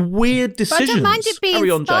just like weird decisions. But I don't mind it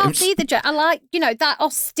being sparse either. I like, that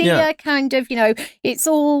austere kind of, it's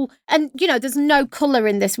all... And, there's no colour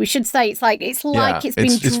in this. We should say it's like it's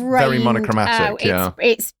been drained very monochromatic. Out.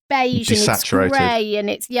 It's beige and it's grey and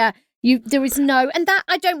it's there is no, and that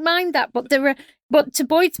I don't mind that, but to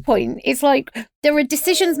Boyd's point, it's like there are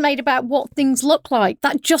decisions made about what things look like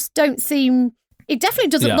that just don't seem. It definitely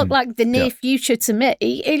doesn't look like the near future to me.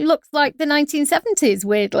 It looks like the 1970s,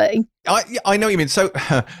 weirdly. I know what you mean. So,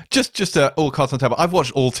 just all cards on the table. I've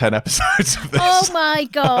watched all 10 episodes of this. Oh my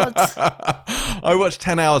God. I watched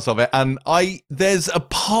 10 hours of it, and there's a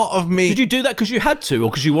part of me... Did you do that because you had to or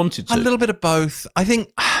because you wanted to? A little bit of both. I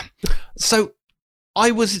think... So,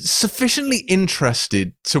 I was sufficiently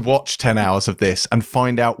interested to watch 10 hours of this and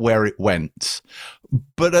find out where it went.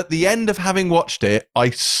 But at the end of having watched it,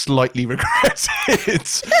 I slightly regret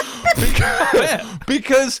it.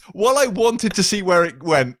 because while I wanted to see where it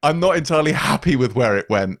went, I'm not entirely happy with where it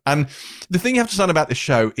went. And the thing you have to understand about this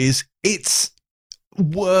show is it's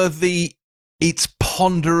worthy, it's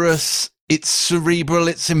ponderous, it's cerebral,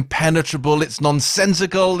 it's impenetrable, it's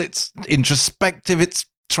nonsensical, it's introspective, it's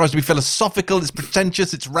tries to be philosophical, it's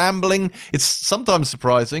pretentious, it's rambling, it's sometimes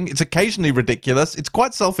surprising, it's occasionally ridiculous, it's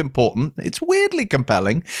quite self-important, it's weirdly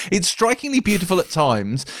compelling, it's strikingly beautiful at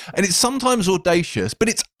times, and it's sometimes audacious, but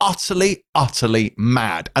it's utterly, utterly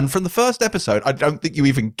mad. And from the first episode, I don't think you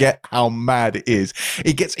even get how mad it is.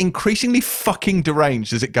 It gets increasingly fucking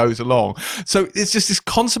deranged as it goes along. So it's just this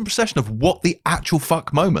constant procession of what the actual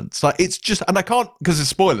fuck moments. Like, it's just, and I can't, because of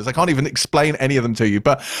spoilers, I can't even explain any of them to you,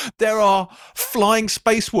 but there are flying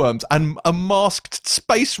space worms and a masked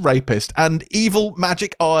space rapist and evil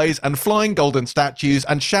magic eyes and flying golden statues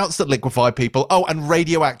and shouts that liquefy people. Oh, and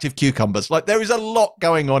radioactive cucumbers. Like, there is a lot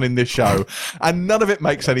going on in this show and none of it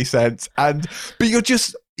makes any sense. But you're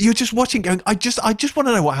just watching going, I just want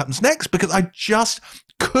to know what happens next, because I just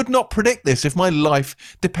could not predict this if my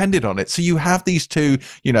life depended on it. So you have these two,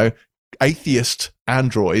 atheist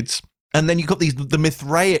androids. And then you've got the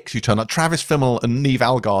Mithraics who turn up. Travis Fimmel and Neve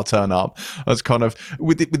Algar turn up as kind of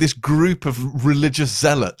with this group of religious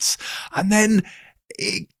zealots. And then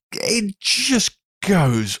it just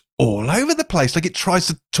goes all over the place. Like, it tries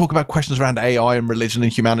to talk about questions around AI and religion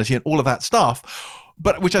and humanity and all of that stuff.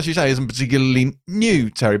 But which, as you say, isn't particularly new,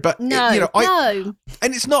 Terry. But no.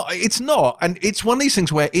 And it's not. And it's one of these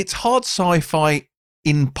things where it's hard sci-fi.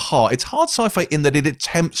 In part, it's hard sci-fi in that it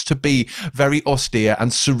attempts to be very austere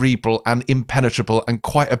and cerebral and impenetrable and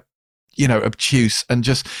quite obtuse and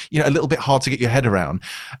just a little bit hard to get your head around.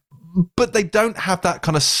 But they don't have that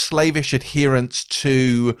kind of slavish adherence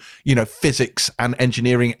to, physics and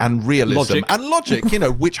engineering and realism and logic,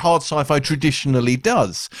 which hard sci-fi traditionally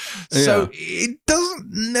does. So it doesn't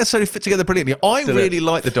necessarily fit together brilliantly. I really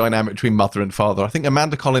like the dynamic between mother and father. I think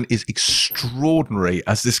Amanda Collin is extraordinary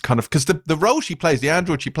as this kind of, because the role she plays, the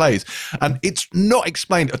android she plays, and it's not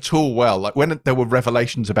explained at all well. Like, when there were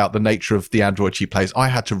revelations about the nature of the android she plays, I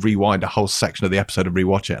had to rewind a whole section of the episode and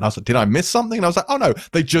rewatch it. And I was like, did I miss something? And I was like, oh no,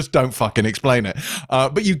 they just don't fucking explain it.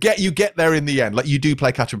 But you get there in the end. Like, you do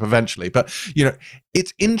play catch up eventually. But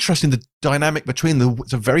it's interesting, the dynamic between them.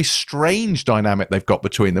 It's a very strange dynamic they've got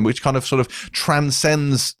between them, which kind of sort of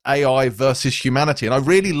transcends AI versus humanity. And I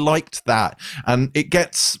really liked that. And it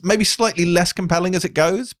gets maybe slightly less compelling as it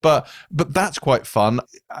goes, but that's quite fun.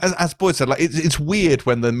 As Boyd said, like, it's weird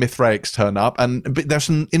when the Mithraics turn up, but there's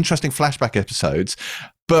some interesting flashback episodes.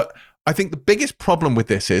 But I think the biggest problem with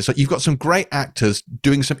this is that you've got some great actors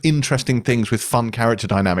doing some interesting things with fun character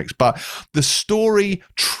dynamics, but the story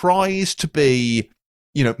tries to be,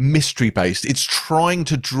 mystery based. It's trying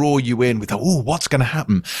to draw you in with, what's going to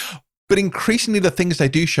happen? But increasingly, the things they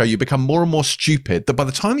do show you become more and more stupid, that by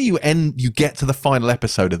the time you get to the final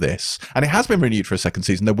episode of this, and it has been renewed for a second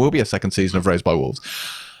season, there will be a second season of Raised by Wolves.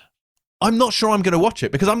 I'm not sure I'm going to watch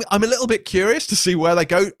it because I'm a little bit curious to see where they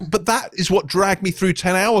go. But that is what dragged me through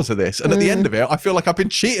 10 hours of this. And at the end of it, I feel like I've been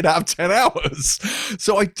cheated out of 10 hours.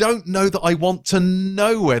 So I don't know that I want to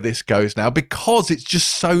know where this goes now because it's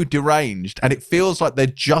just so deranged. And it feels like they're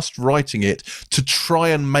just writing it to try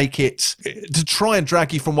and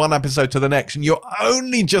drag you from one episode to the next. And you're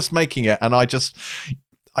only just making it. And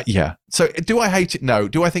yeah. So do I hate it? No.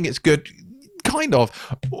 Do I think it's good? Kind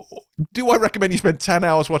of. Do I recommend you spend 10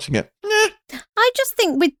 hours watching it? I just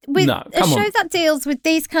think with a show that deals with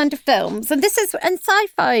these kind of films, and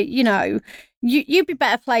sci-fi, you'd be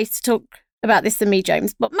better placed to talk about this than me,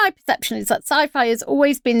 James, but my perception is that sci-fi has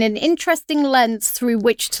always been an interesting lens through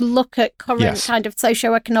which to look at current kind of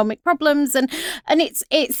socio-economic problems, and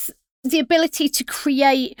it's the ability to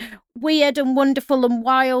create weird and wonderful and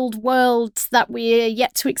wild worlds that we're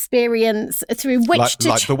yet to experience through which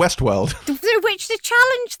like the Westworld, through which to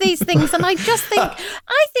challenge these things. And I just think,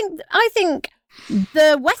 I think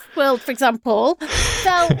the Westworld, for example,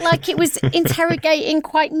 felt like it was interrogating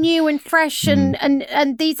quite new and fresh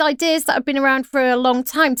and these ideas that have been around for a long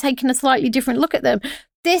time, taking a slightly different look at them.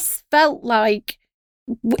 This felt like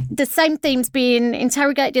the same themes being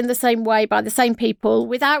interrogated in the same way by the same people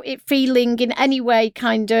without it feeling in any way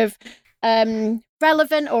kind of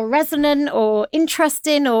relevant or resonant or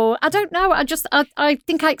interesting, or I don't know. I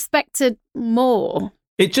think I expected more.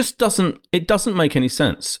 It just doesn't make any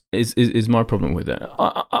sense is my problem with it.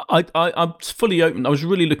 I'm fully open. I was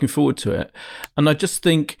really looking forward to it. And I just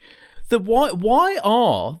think that why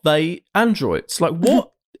are they androids? Like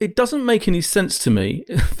what? It doesn't make any sense to me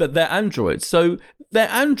that they're androids. So they're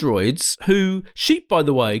androids who, Sheep, by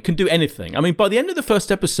the way, can do anything. I mean, by the end of the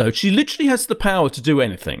first episode, she literally has the power to do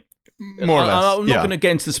anything. More or less. I'm not going to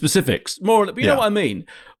get into the specifics. More or less, but you know what I mean?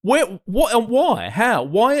 Where, what, and why? How?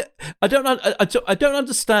 Why? I don't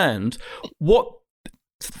understand what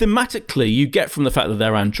thematically you get from the fact that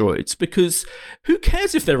they're androids, because who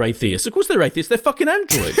cares if they're atheists? Of course they're atheists, they're fucking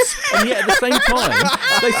androids. And yet at the same time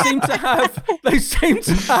they seem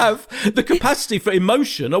to have the capacity for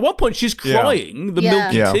emotion. At one point she's crying the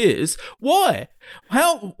milky tears. Why?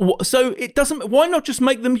 How? So it doesn't. Why not just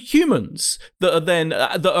make them humans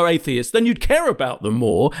that are atheists? Then you'd care about them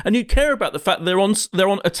more, and you'd care about the fact they're on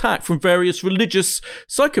attack from various religious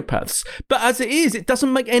psychopaths. But as it is, it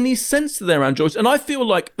doesn't make any sense to their androids. And I feel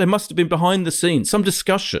like there must have been behind the scenes some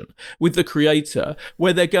discussion with the creator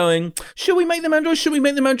where they're going, should we make them androids? Should we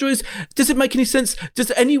make them androids? Does it make any sense?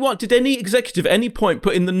 Did any executive at any point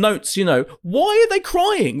put in the notes, why are they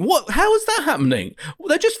crying? How is that happening? Well,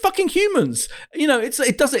 they're just fucking humans.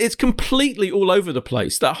 It's completely all over the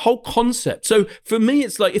place, that whole concept. So for me,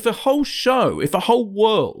 it's like if a whole show, if a whole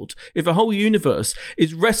world, if a whole universe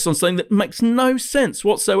rests on something that makes no sense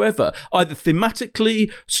whatsoever, either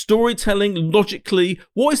thematically, storytelling, logically,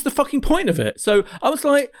 what is the fucking point of it? So I was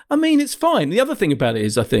like, it's fine. The other thing about it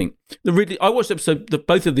is, I think, I watched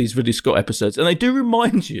both of these Ridley Scott episodes, and they do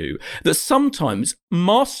remind you that sometimes,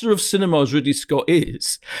 master of cinema as Ridley Scott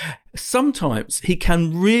is, sometimes he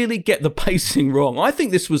can really get the pacing wrong. I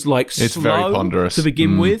think this was it's slow, very ponderous to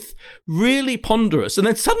begin with, really ponderous, and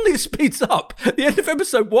then suddenly it speeds up. At the end of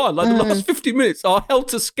episode 1, the last 50 minutes are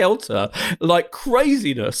helter-skelter, like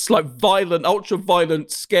craziness, like violent, ultra-violent,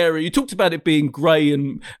 scary. You talked about it being grey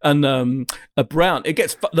and brown. It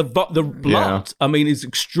gets the blood. Is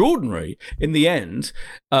extraordinary in the end.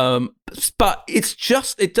 But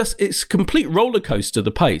it's complete roller coaster,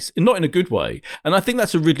 the pace, not in a good way. And I think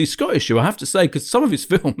that's a Ridley Scott issue, I have to say, because some of his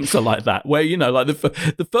films are like that, where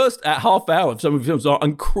the first half hour of some of his films are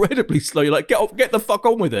incredibly slow. You're like, get the fuck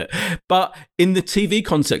on with it. But in the TV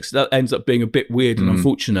context, that ends up being a bit weird and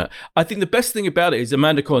unfortunate. I think the best thing about it is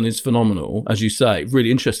Amanda Conn is phenomenal, as you say,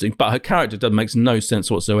 really interesting, but her character makes no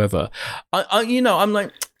sense whatsoever. I'm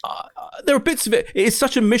like, there are bits of it. It is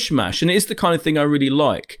such a mishmash, and it is the kind of thing I really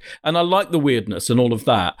like. And I like the weirdness and all of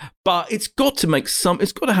that. But it's got to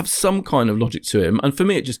have some kind of logic to him. And for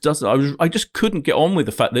me, it just doesn't. I just couldn't get on with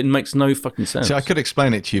the fact that it makes no fucking sense. See, I could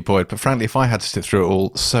explain it to you, Boyd, but frankly, if I had to sit through it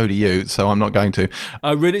all, so do you. So I'm not going to.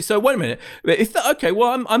 Oh, really? So wait a minute.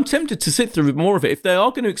 I'm tempted to sit through more of it. If they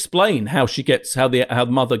are going to explain how the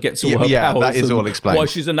mother gets all her powers, that is all explained. Why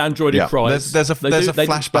she's an android who cries. There's a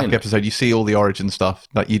flashback episode. You see all the origin stuff.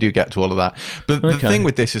 Like you do get to all of that. But the thing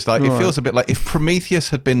with this is it feels a bit like if Prometheus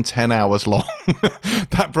had been 10 hours long,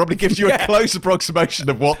 that probably gives you a close approximation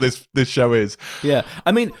of what this show is. Yeah.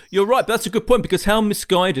 You're right, but that's a good point, because how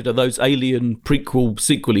misguided are those alien prequel,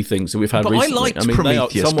 sequel-y things that we've had recently? I liked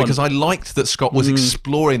Prometheus because I liked that Scott was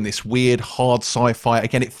exploring this weird, hard sci-fi.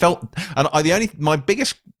 Again, it felt... And my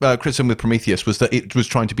biggest criticism with Prometheus was that it was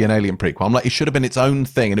trying to be an Alien prequel. I'm like, it should have been its own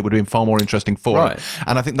thing, and it would have been far more interesting for it.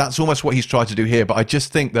 And I think that's almost what he's tried to do here. But I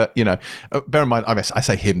just think that, bear in mind, I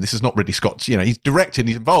say him. This is not really Scott's. He's directed,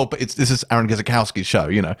 he's involved, but this is Aaron Gizikowski's show.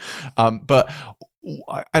 But.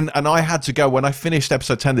 And I had to go, when I finished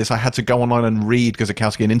episode 10 of this, I had to go online and read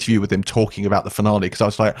Gizikowski, an interview with him talking about the finale, because I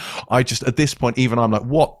was like, at this point, even I'm like,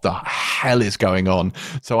 what the hell is going on?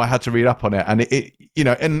 So I had to read up on it, and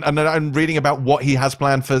and I'm reading about what he has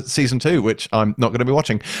planned for season 2, which I'm not going to be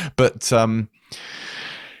watching, but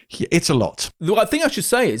it's a lot. The thing I should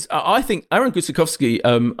say is, I think Aaron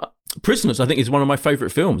Gizikowski, Prisoners, I think, is one of my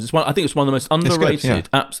favourite films. I think it's one of the most underrated.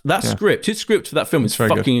 His script for that film is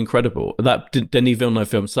fucking incredible. That Denis Villeneuve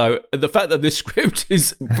film. So the fact that this script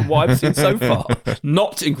is, from what I've seen so far,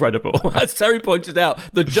 not incredible. As Terry pointed out,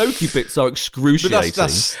 the jokey bits are excruciating.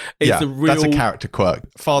 That's a character quirk.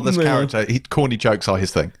 Father's character, corny jokes are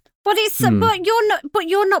his thing. But it's but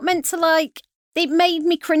you're not meant to like. It made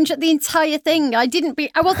me cringe at the entire thing. I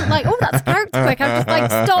wasn't like, oh, that's character quick. I was just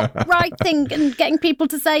like, stop writing and getting people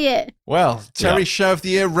to say it. Well, Terry's show of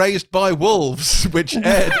the year, Raised by Wolves, which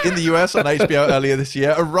aired in the US on HBO earlier this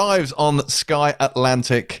year, arrives on Sky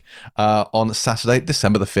Atlantic on Saturday,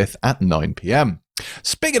 December the 5th at 9 p.m.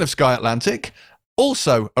 Speaking of Sky Atlantic,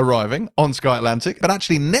 also arriving on Sky Atlantic, but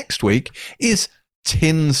actually next week, is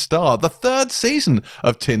Tin Star, the 3rd season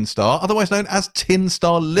of Tin Star, otherwise known as Tin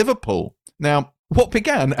Star Liverpool. Now, what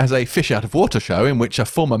began as a fish out of water show in which a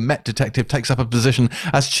former Met detective takes up a position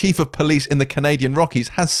as chief of police in the Canadian Rockies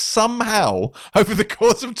has somehow, over the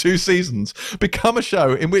course of 2 seasons, become a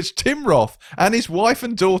show in which Tim Roth and his wife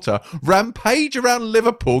and daughter rampage around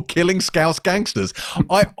Liverpool killing Scouse gangsters.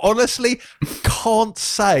 I honestly can't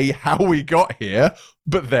say how we got here,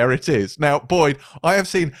 but there it is. Now, Boyd, I have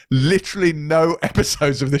seen literally no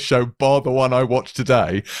episodes of this show bar the one I watched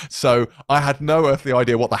today, so I had no earthly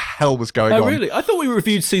idea what the hell was going on. Oh, really? I thought we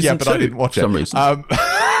reviewed season 2. Yeah, but I didn't watch it. For some reason.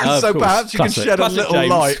 So perhaps you can shed a little James.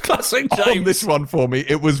 light Classic on James. this one for me.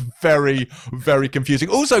 It was very, very confusing.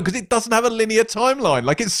 Also, because it doesn't have a linear timeline.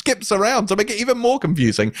 Like, it skips around to make it even more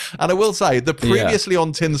confusing. And I will say, the previously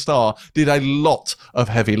on Tin Star did a lot of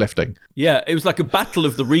heavy lifting. Yeah, it was like a battle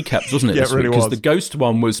of the recaps, wasn't it? Yeah, it really was. Because the Ghost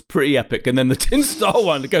one was pretty epic, and then the Tin Star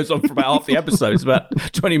one that goes on for about half the episode. It's about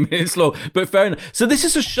 20 minutes long. But fair enough. So this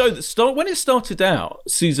is a show that when it started out,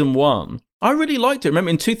 season 1, I really liked it. Remember,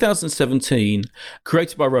 in 2017,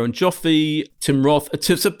 created by Rowan Joffe, Tim Roth.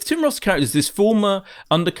 So Tim Roth's character is this former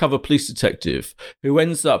undercover police detective who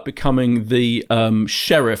ends up becoming the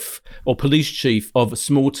sheriff or police chief of a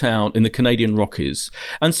small town in the Canadian Rockies.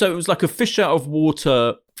 And so it was like a fish out of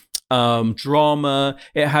water drama.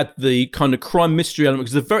 It had the kind of crime mystery element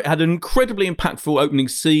because it had an incredibly impactful opening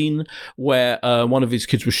scene where one of his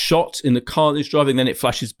kids was shot in the car that he's driving. Then it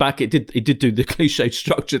flashes back. It did do the cliche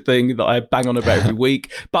structure thing that I bang on about every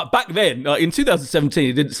week. But back then, in 2017,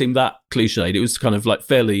 it didn't seem that cliched. It was kind of like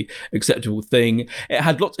fairly acceptable thing. It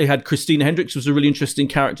had Christina Hendricks was a really interesting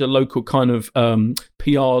character, local kind of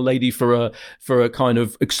PR lady for a kind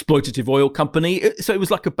of exploitative oil company. So it was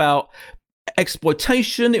like about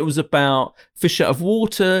exploitation. It was about fish out of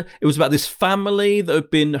water. It was about this family that had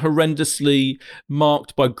been horrendously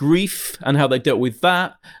marked by grief and how they dealt with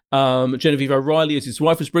that. Genevieve O'Reilly as his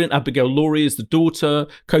wife was brilliant. Abigail Laurie as the daughter,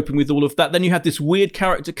 coping with all of that. Then you had this weird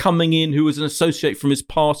character coming in who was an associate from his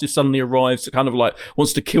past who suddenly arrives, kind of like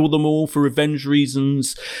wants to kill them all for revenge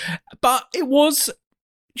reasons. But it was...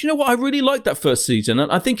 Do you know what? I really liked that first season, and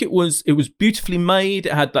I think it was beautifully made.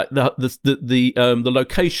 It had like the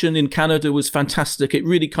location in Canada was fantastic. It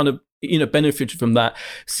really kind of benefited from that.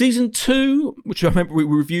 Season 2, which I remember we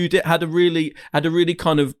reviewed, it had a really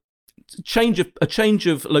kind of change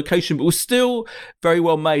of location, but was still very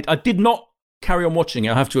well made. I did not carry on watching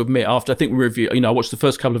it, I have to admit. After I think we reviewed, I watched the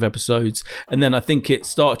first couple of episodes, and then I think I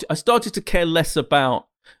started to care less about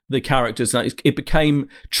the characters. It became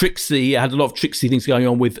tricksy. It had a lot of tricksy things going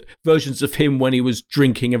on with versions of him when he was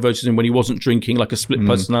drinking and versions of him when he wasn't drinking, like a split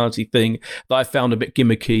personality thing that I found a bit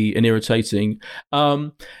gimmicky and irritating.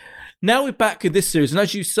 Now we're back in this series, and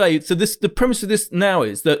as you say, so the premise of this now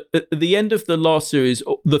is that at the end of the last series,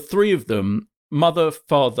 the three of them, mother,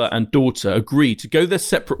 father, and daughter, agree to go their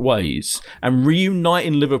separate ways and reunite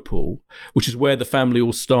in Liverpool, which is where the family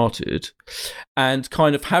all started, and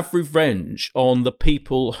kind of have revenge on the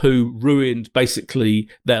people who ruined basically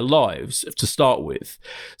their lives to start with.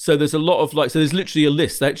 So there's a lot of so there's literally a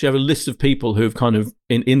list. They actually have a list of people who have kind of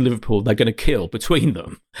in Liverpool they're going to kill between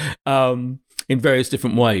them. In various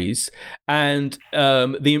different ways, and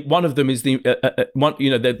one of them is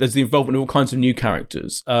there's the involvement of all kinds of new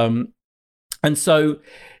characters. And so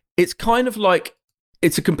it's kind of like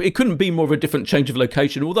it couldn't be more of a different change of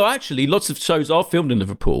location. Although actually, lots of shows are filmed in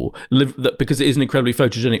Liverpool because it is an incredibly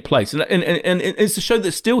photogenic place, and it's a show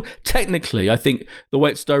that's still technically, I think, the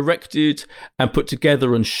way it's directed and put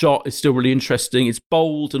together and shot is still really interesting. It's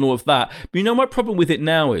bold and all of that. But you know, my problem with it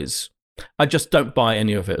now is I just don't buy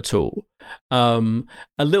any of it at all. A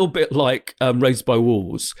little bit like Raised by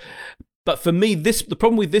Wolves. But for me, the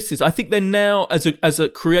problem with this is I think they're now, as a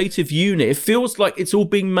creative unit, it feels like it's all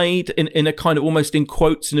being made in a kind of almost in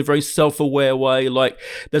quotes in a very self-aware way. Like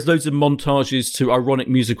there's loads of montages to ironic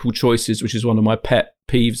musical choices, which is one of my pet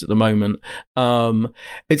peeves at the moment.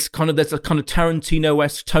 It's kind of, there's a kind of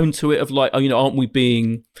Tarantino-esque tone to it of like, oh, you know, aren't we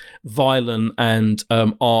being violent, and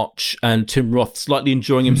Arch and Tim Roth slightly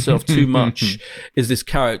enjoying himself too much is this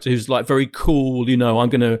character who's like very cool, you know, I'm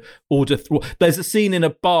going to order. There's a scene in a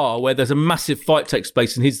bar where there's a massive fight takes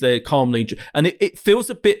place and he's there calmly, and it feels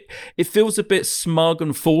a bit smug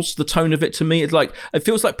and false, the tone of it to me. It's like, it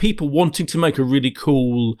feels like people wanting to make a really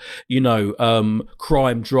cool, you know,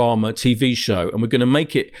 crime drama TV show, and we're going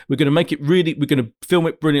to film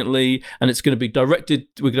it brilliantly, and it's going to be directed,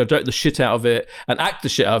 we're going to direct the shit out of it and act the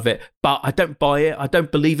shit out of it. But I don't buy it. I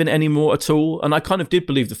don't believe in it anymore at all. And I kind of did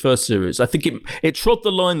believe the first series. I think it trod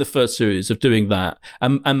the line, the first series, of doing that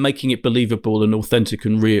and making it believable and authentic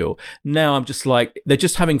and real. Now I'm just like, they're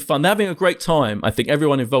just having fun. They're having a great time. I think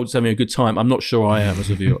everyone involved is having a good time. I'm not sure I am as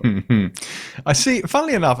a viewer. I see,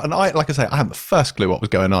 funnily enough, and I had the first clue what was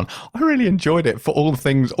going on. I really enjoyed it for all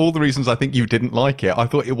the reasons I think you didn't like it. I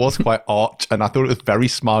thought it was quite arch, and I thought it was very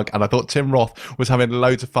smug, and I thought Tim Roth was having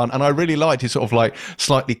loads of fun, and I really liked his sort of like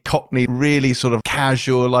slightly cockney, really sort of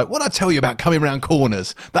casual, like, what I tell you about coming around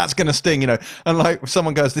corners, that's going to sting, you know. And like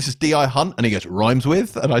someone goes, this is D.I. Hunt, and he goes, rhymes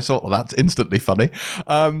with, and I thought, well, that's instantly funny.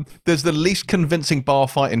 There's the least convincing bar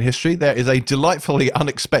fight in history. There is a delightfully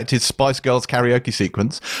unexpected Spice Girls karaoke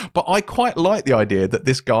sequence, but I quite like the idea that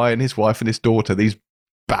this guy and his wife and his daughter, these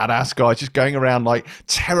badass guys just going around like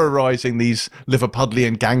terrorizing these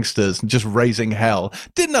Liverpudlian gangsters and just raising hell.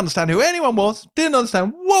 Didn't understand who anyone was, didn't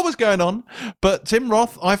understand what was going on, but Tim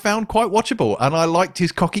Roth I found quite watchable, and I liked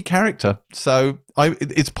his cocky character. So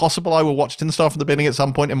it's possible I will watch Tin Star from the beginning at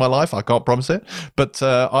some point in my life. I can't promise it, but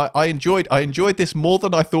I enjoyed this more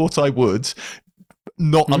than I thought I would,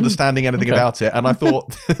 not understanding anything about it. And I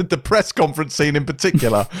thought the press conference scene in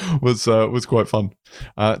particular was quite fun.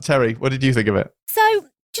 Terry, what did you think of it? So,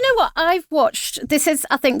 do you know what? I've watched, this is,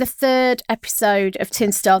 I think, the third episode of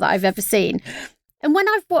Tin Star that I've ever seen. And when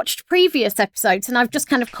I've watched previous episodes and I've just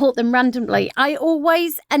kind of caught them randomly, I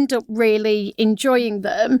always end up really enjoying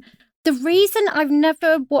them. The reason I've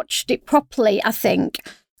never watched it properly, I think,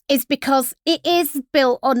 is because it is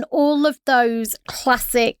built on all of those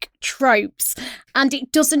classic tropes, and it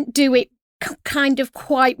doesn't do it kind of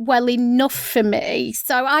quite well enough for me.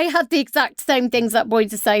 So I had the exact same things that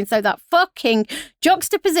Boyd is saying. So that fucking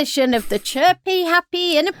juxtaposition of the chirpy,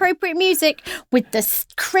 happy, inappropriate music with the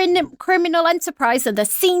criminal enterprise and the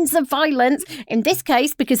scenes of violence, in this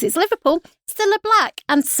case, because it's Liverpool, Cilla Black,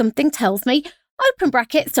 and something tells me, open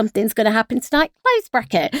bracket, something's going to happen tonight, close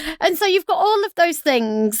bracket. And so you've got all of those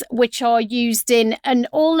things which are used in, and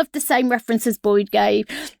all of the same references Boyd gave.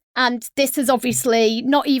 And this is obviously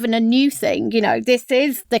not even a new thing, you know, this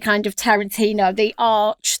is the kind of Tarantino, the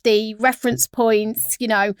arch, the reference points, you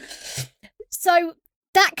know. So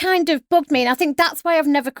that kind of bugged me. And I think that's why I've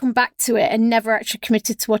never come back to it and never actually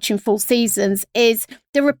committed to watching full seasons, is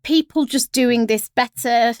there are people just doing this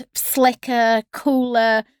better, slicker,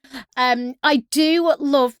 cooler. I do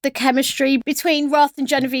love the chemistry between Roth and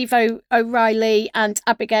Genevieve O'Reilly and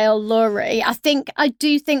Abigail Lurie. I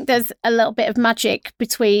do think there's a little bit of magic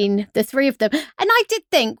between the three of them. And I did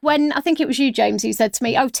think, when I think it was you, James, who said to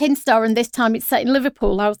me, oh, Tin Star, and this time it's set in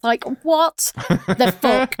Liverpool. I was like, what the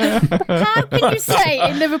fuck? How can you say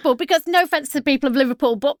in Liverpool? Because no offence to the people of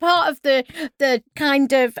Liverpool, but part of the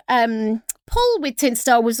kind of pull with Tin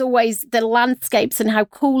Star was always the landscapes and how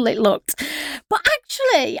cool it looked. But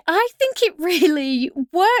actually, I think it really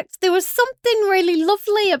worked. There was something really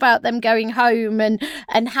lovely about them going home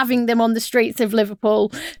and having them on the streets of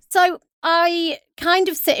Liverpool. So I kind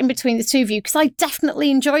of sit in between the two of you, because I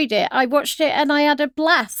definitely enjoyed it. I watched it and I had a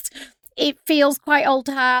blast. It feels quite old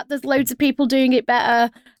hat. There's loads of people doing it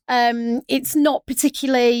better. It's not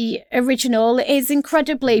particularly original. It is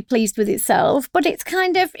incredibly pleased with itself, but it's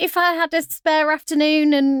kind of, if I had a spare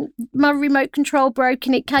afternoon and my remote control broke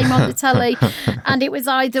and it came on the telly and it was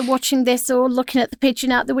either watching this or looking at the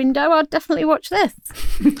pigeon out the window, I'd definitely watch this.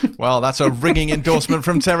 Well, that's a ringing endorsement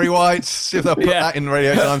from Terry White. See if they'll put that in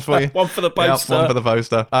Radio Times for you. One for the poster. Yeah, one for the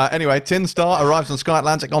poster. Anyway, Tin Star arrives on Sky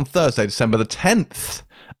Atlantic on Thursday, December the 10th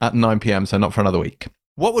at 9 p.m, so not for another week.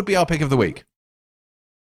 What would be our pick of the week?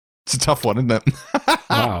 It's a tough one, isn't it?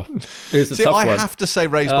 Wow. It's a See, tough I one. have to say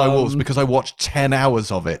Raised by Wolves because I watched 10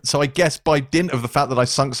 hours of it. So I guess by dint of the fact that I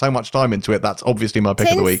sunk so much time into it, that's obviously my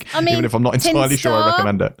pick of the week, even if I'm not entirely sure I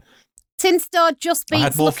recommend it. Tin Star just beats I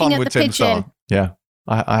had more looking fun at with the Tin pigeon. Star. Yeah.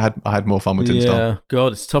 I had more fun with Tin Star. Yeah,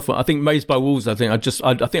 God, it's a tough one. I think Raised by Wolves. I think I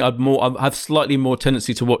have slightly more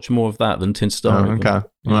tendency to watch more of that than Tin Star. Oh, okay.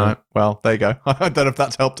 Yeah. All right. Well, there you go. I don't know if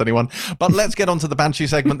that's helped anyone. But let's get on to the Banshee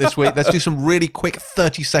segment this week. Let's do some really quick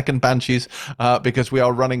 30-second Banshees because we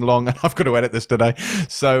are running long and I've got to edit this today.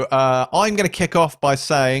 So I'm going to kick off by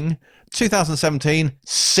saying 2017,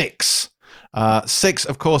 6. 6,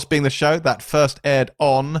 of course, being the show that first aired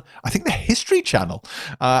on, I think, the History Channel.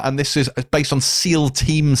 And this is based on SEAL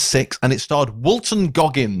Team 6, and it starred Walton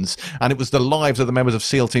Goggins, and it was the lives of the members of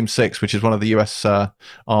SEAL Team 6, which is one of the US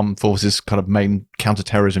Armed Forces kind of main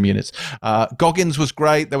counter-terrorism units. Goggins was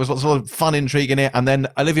great. There was lots of fun intrigue in it. And then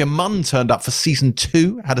Olivia Munn turned up for season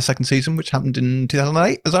 2, had a second season, which happened in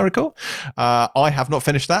 2008, as I recall. I have not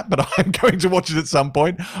finished that, but I'm going to watch it at some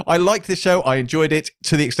point. I liked this show. I enjoyed it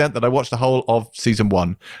to the extent that I watched the whole of season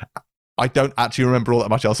 1. I don't actually remember all that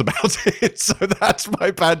much else about it, so that's my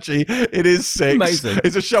Banshee. It is 6. Amazing.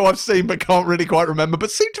 It's a show I've seen but can't really quite remember, but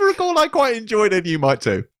seem to recall I quite enjoyed it. You might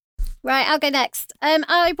too. Right, I'll go next.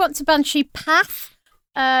 I want to Banshee Path,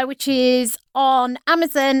 which is on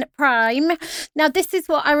Amazon Prime. Now, this is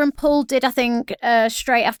what Aaron Paul did, I think,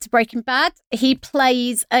 straight after Breaking Bad. He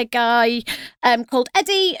plays a guy called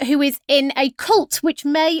Eddie, who is in a cult, which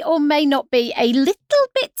may or may not be a little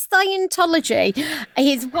bit Scientology.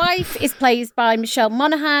 His wife is played by Michelle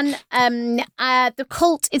Monaghan. The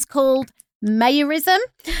cult is called Mayorism,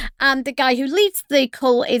 and the guy who leads the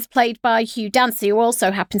cult is played by Hugh Dancy, who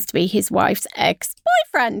also happens to be his wife's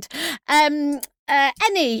ex-boyfriend. I'm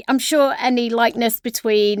sure any likeness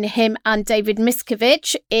between him and David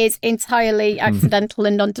Miscavige is entirely accidental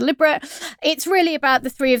and non-deliberate. It's really about the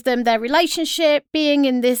three of them, their relationship, being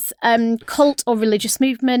in this cult or religious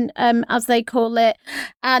movement, as they call it.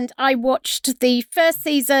 And I watched the first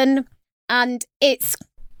season, and it's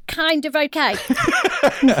kind of okay.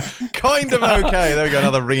 Kind of okay. There we go,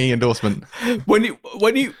 another ringing endorsement. When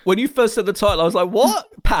you first said the title, I was like, "What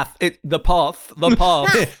path? The path.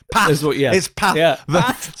 Path. Is what, yeah. It's Path. Yeah.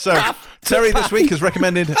 So Terry this week has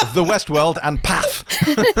recommended The Westworld and Path.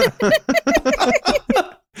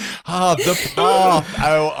 The Path.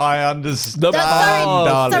 Oh, I understand,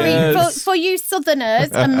 darling. Sorry, Yes. for you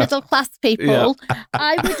Southerners and middle class people,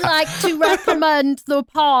 I would like to recommend The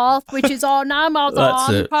Path, which is on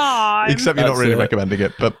Amazon Prime. Except you're not That's really it. recommending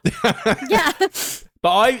it, but Yeah.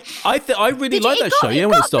 But I really liked that show. Yeah,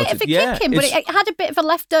 when it started. It got a bit of a kick in, but it had a bit of a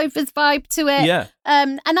leftovers vibe to it. Yeah.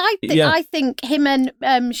 And I think him and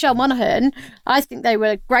Michelle Monaghan, I think they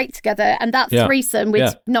were great together. And that threesome, which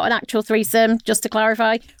not an actual threesome, just to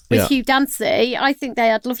clarify, with Hugh Dancy, I think they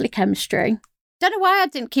had lovely chemistry. Don't know why I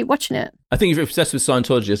didn't keep watching it. I think if you're obsessed with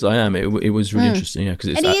Scientology as I am, it was really interesting. Yeah, because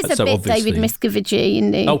it's And he is a so bit obviously... David Miscavige in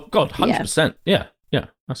the. Oh God, 100%. Yeah,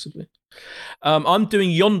 massively. I'm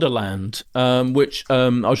doing Yonderland, which I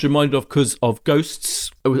was reminded of because of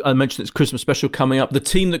Ghosts. I mentioned it's Christmas special coming up. The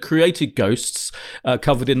team that created Ghosts,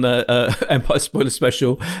 covered in the Empire spoiler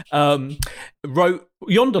special, wrote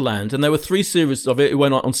Yonderland, and there were 3 series of it. It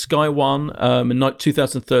went on Sky One in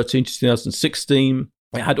 2013 to 2016.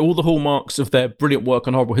 It had all the hallmarks of their brilliant work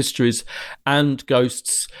on Horrible Histories and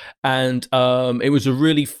Ghosts, and it was a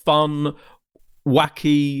really fun,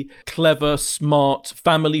 wacky, clever, smart,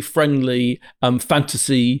 family-friendly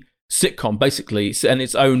fantasy sitcom, basically, and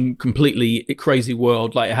its own completely crazy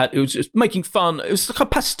world. It was just making fun. It was like a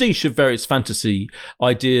pastiche of various fantasy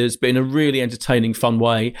ideas, but in a really entertaining, fun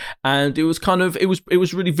way. And it was it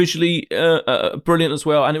was really visually brilliant as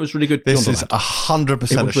well, and it was really good. This is 100% a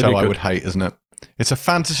show really I good. would hate, isn't it? It's a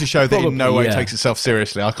fantasy show that in no way takes itself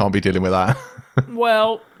seriously. I can't be dealing with that.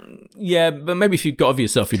 Well, yeah, but maybe if you got over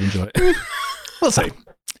yourself, you'd enjoy it. We'll see.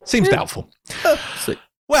 Seems doubtful. See.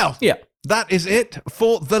 Well, Yeah. that is it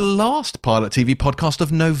for the last Pilot TV podcast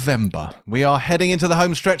of November. We are heading into the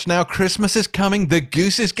home stretch now. Christmas is coming, the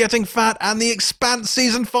goose is getting fat, and The Expanse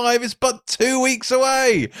Season 5 is but 2 weeks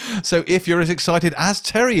away. So if you're as excited as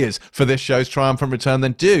Terry is for this show's triumphant return,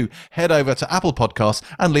 then do head over to Apple Podcasts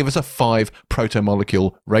and leave us a 5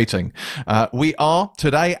 protomolecule rating. We are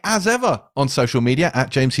today, as ever, on social media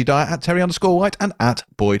at James C. Dyer, at Terry_White, and at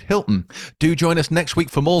Boyd Hilton. Do join us next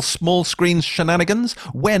week for more small screen shenanigans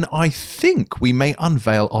when I think we may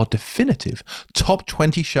unveil our definitive top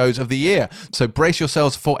 20 shows of the year. So brace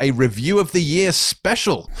yourselves for a review of the year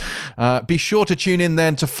special. Be sure to tune in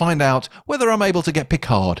then to find out whether I'm able to get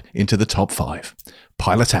Picard into the top 5.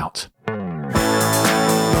 Pilot out.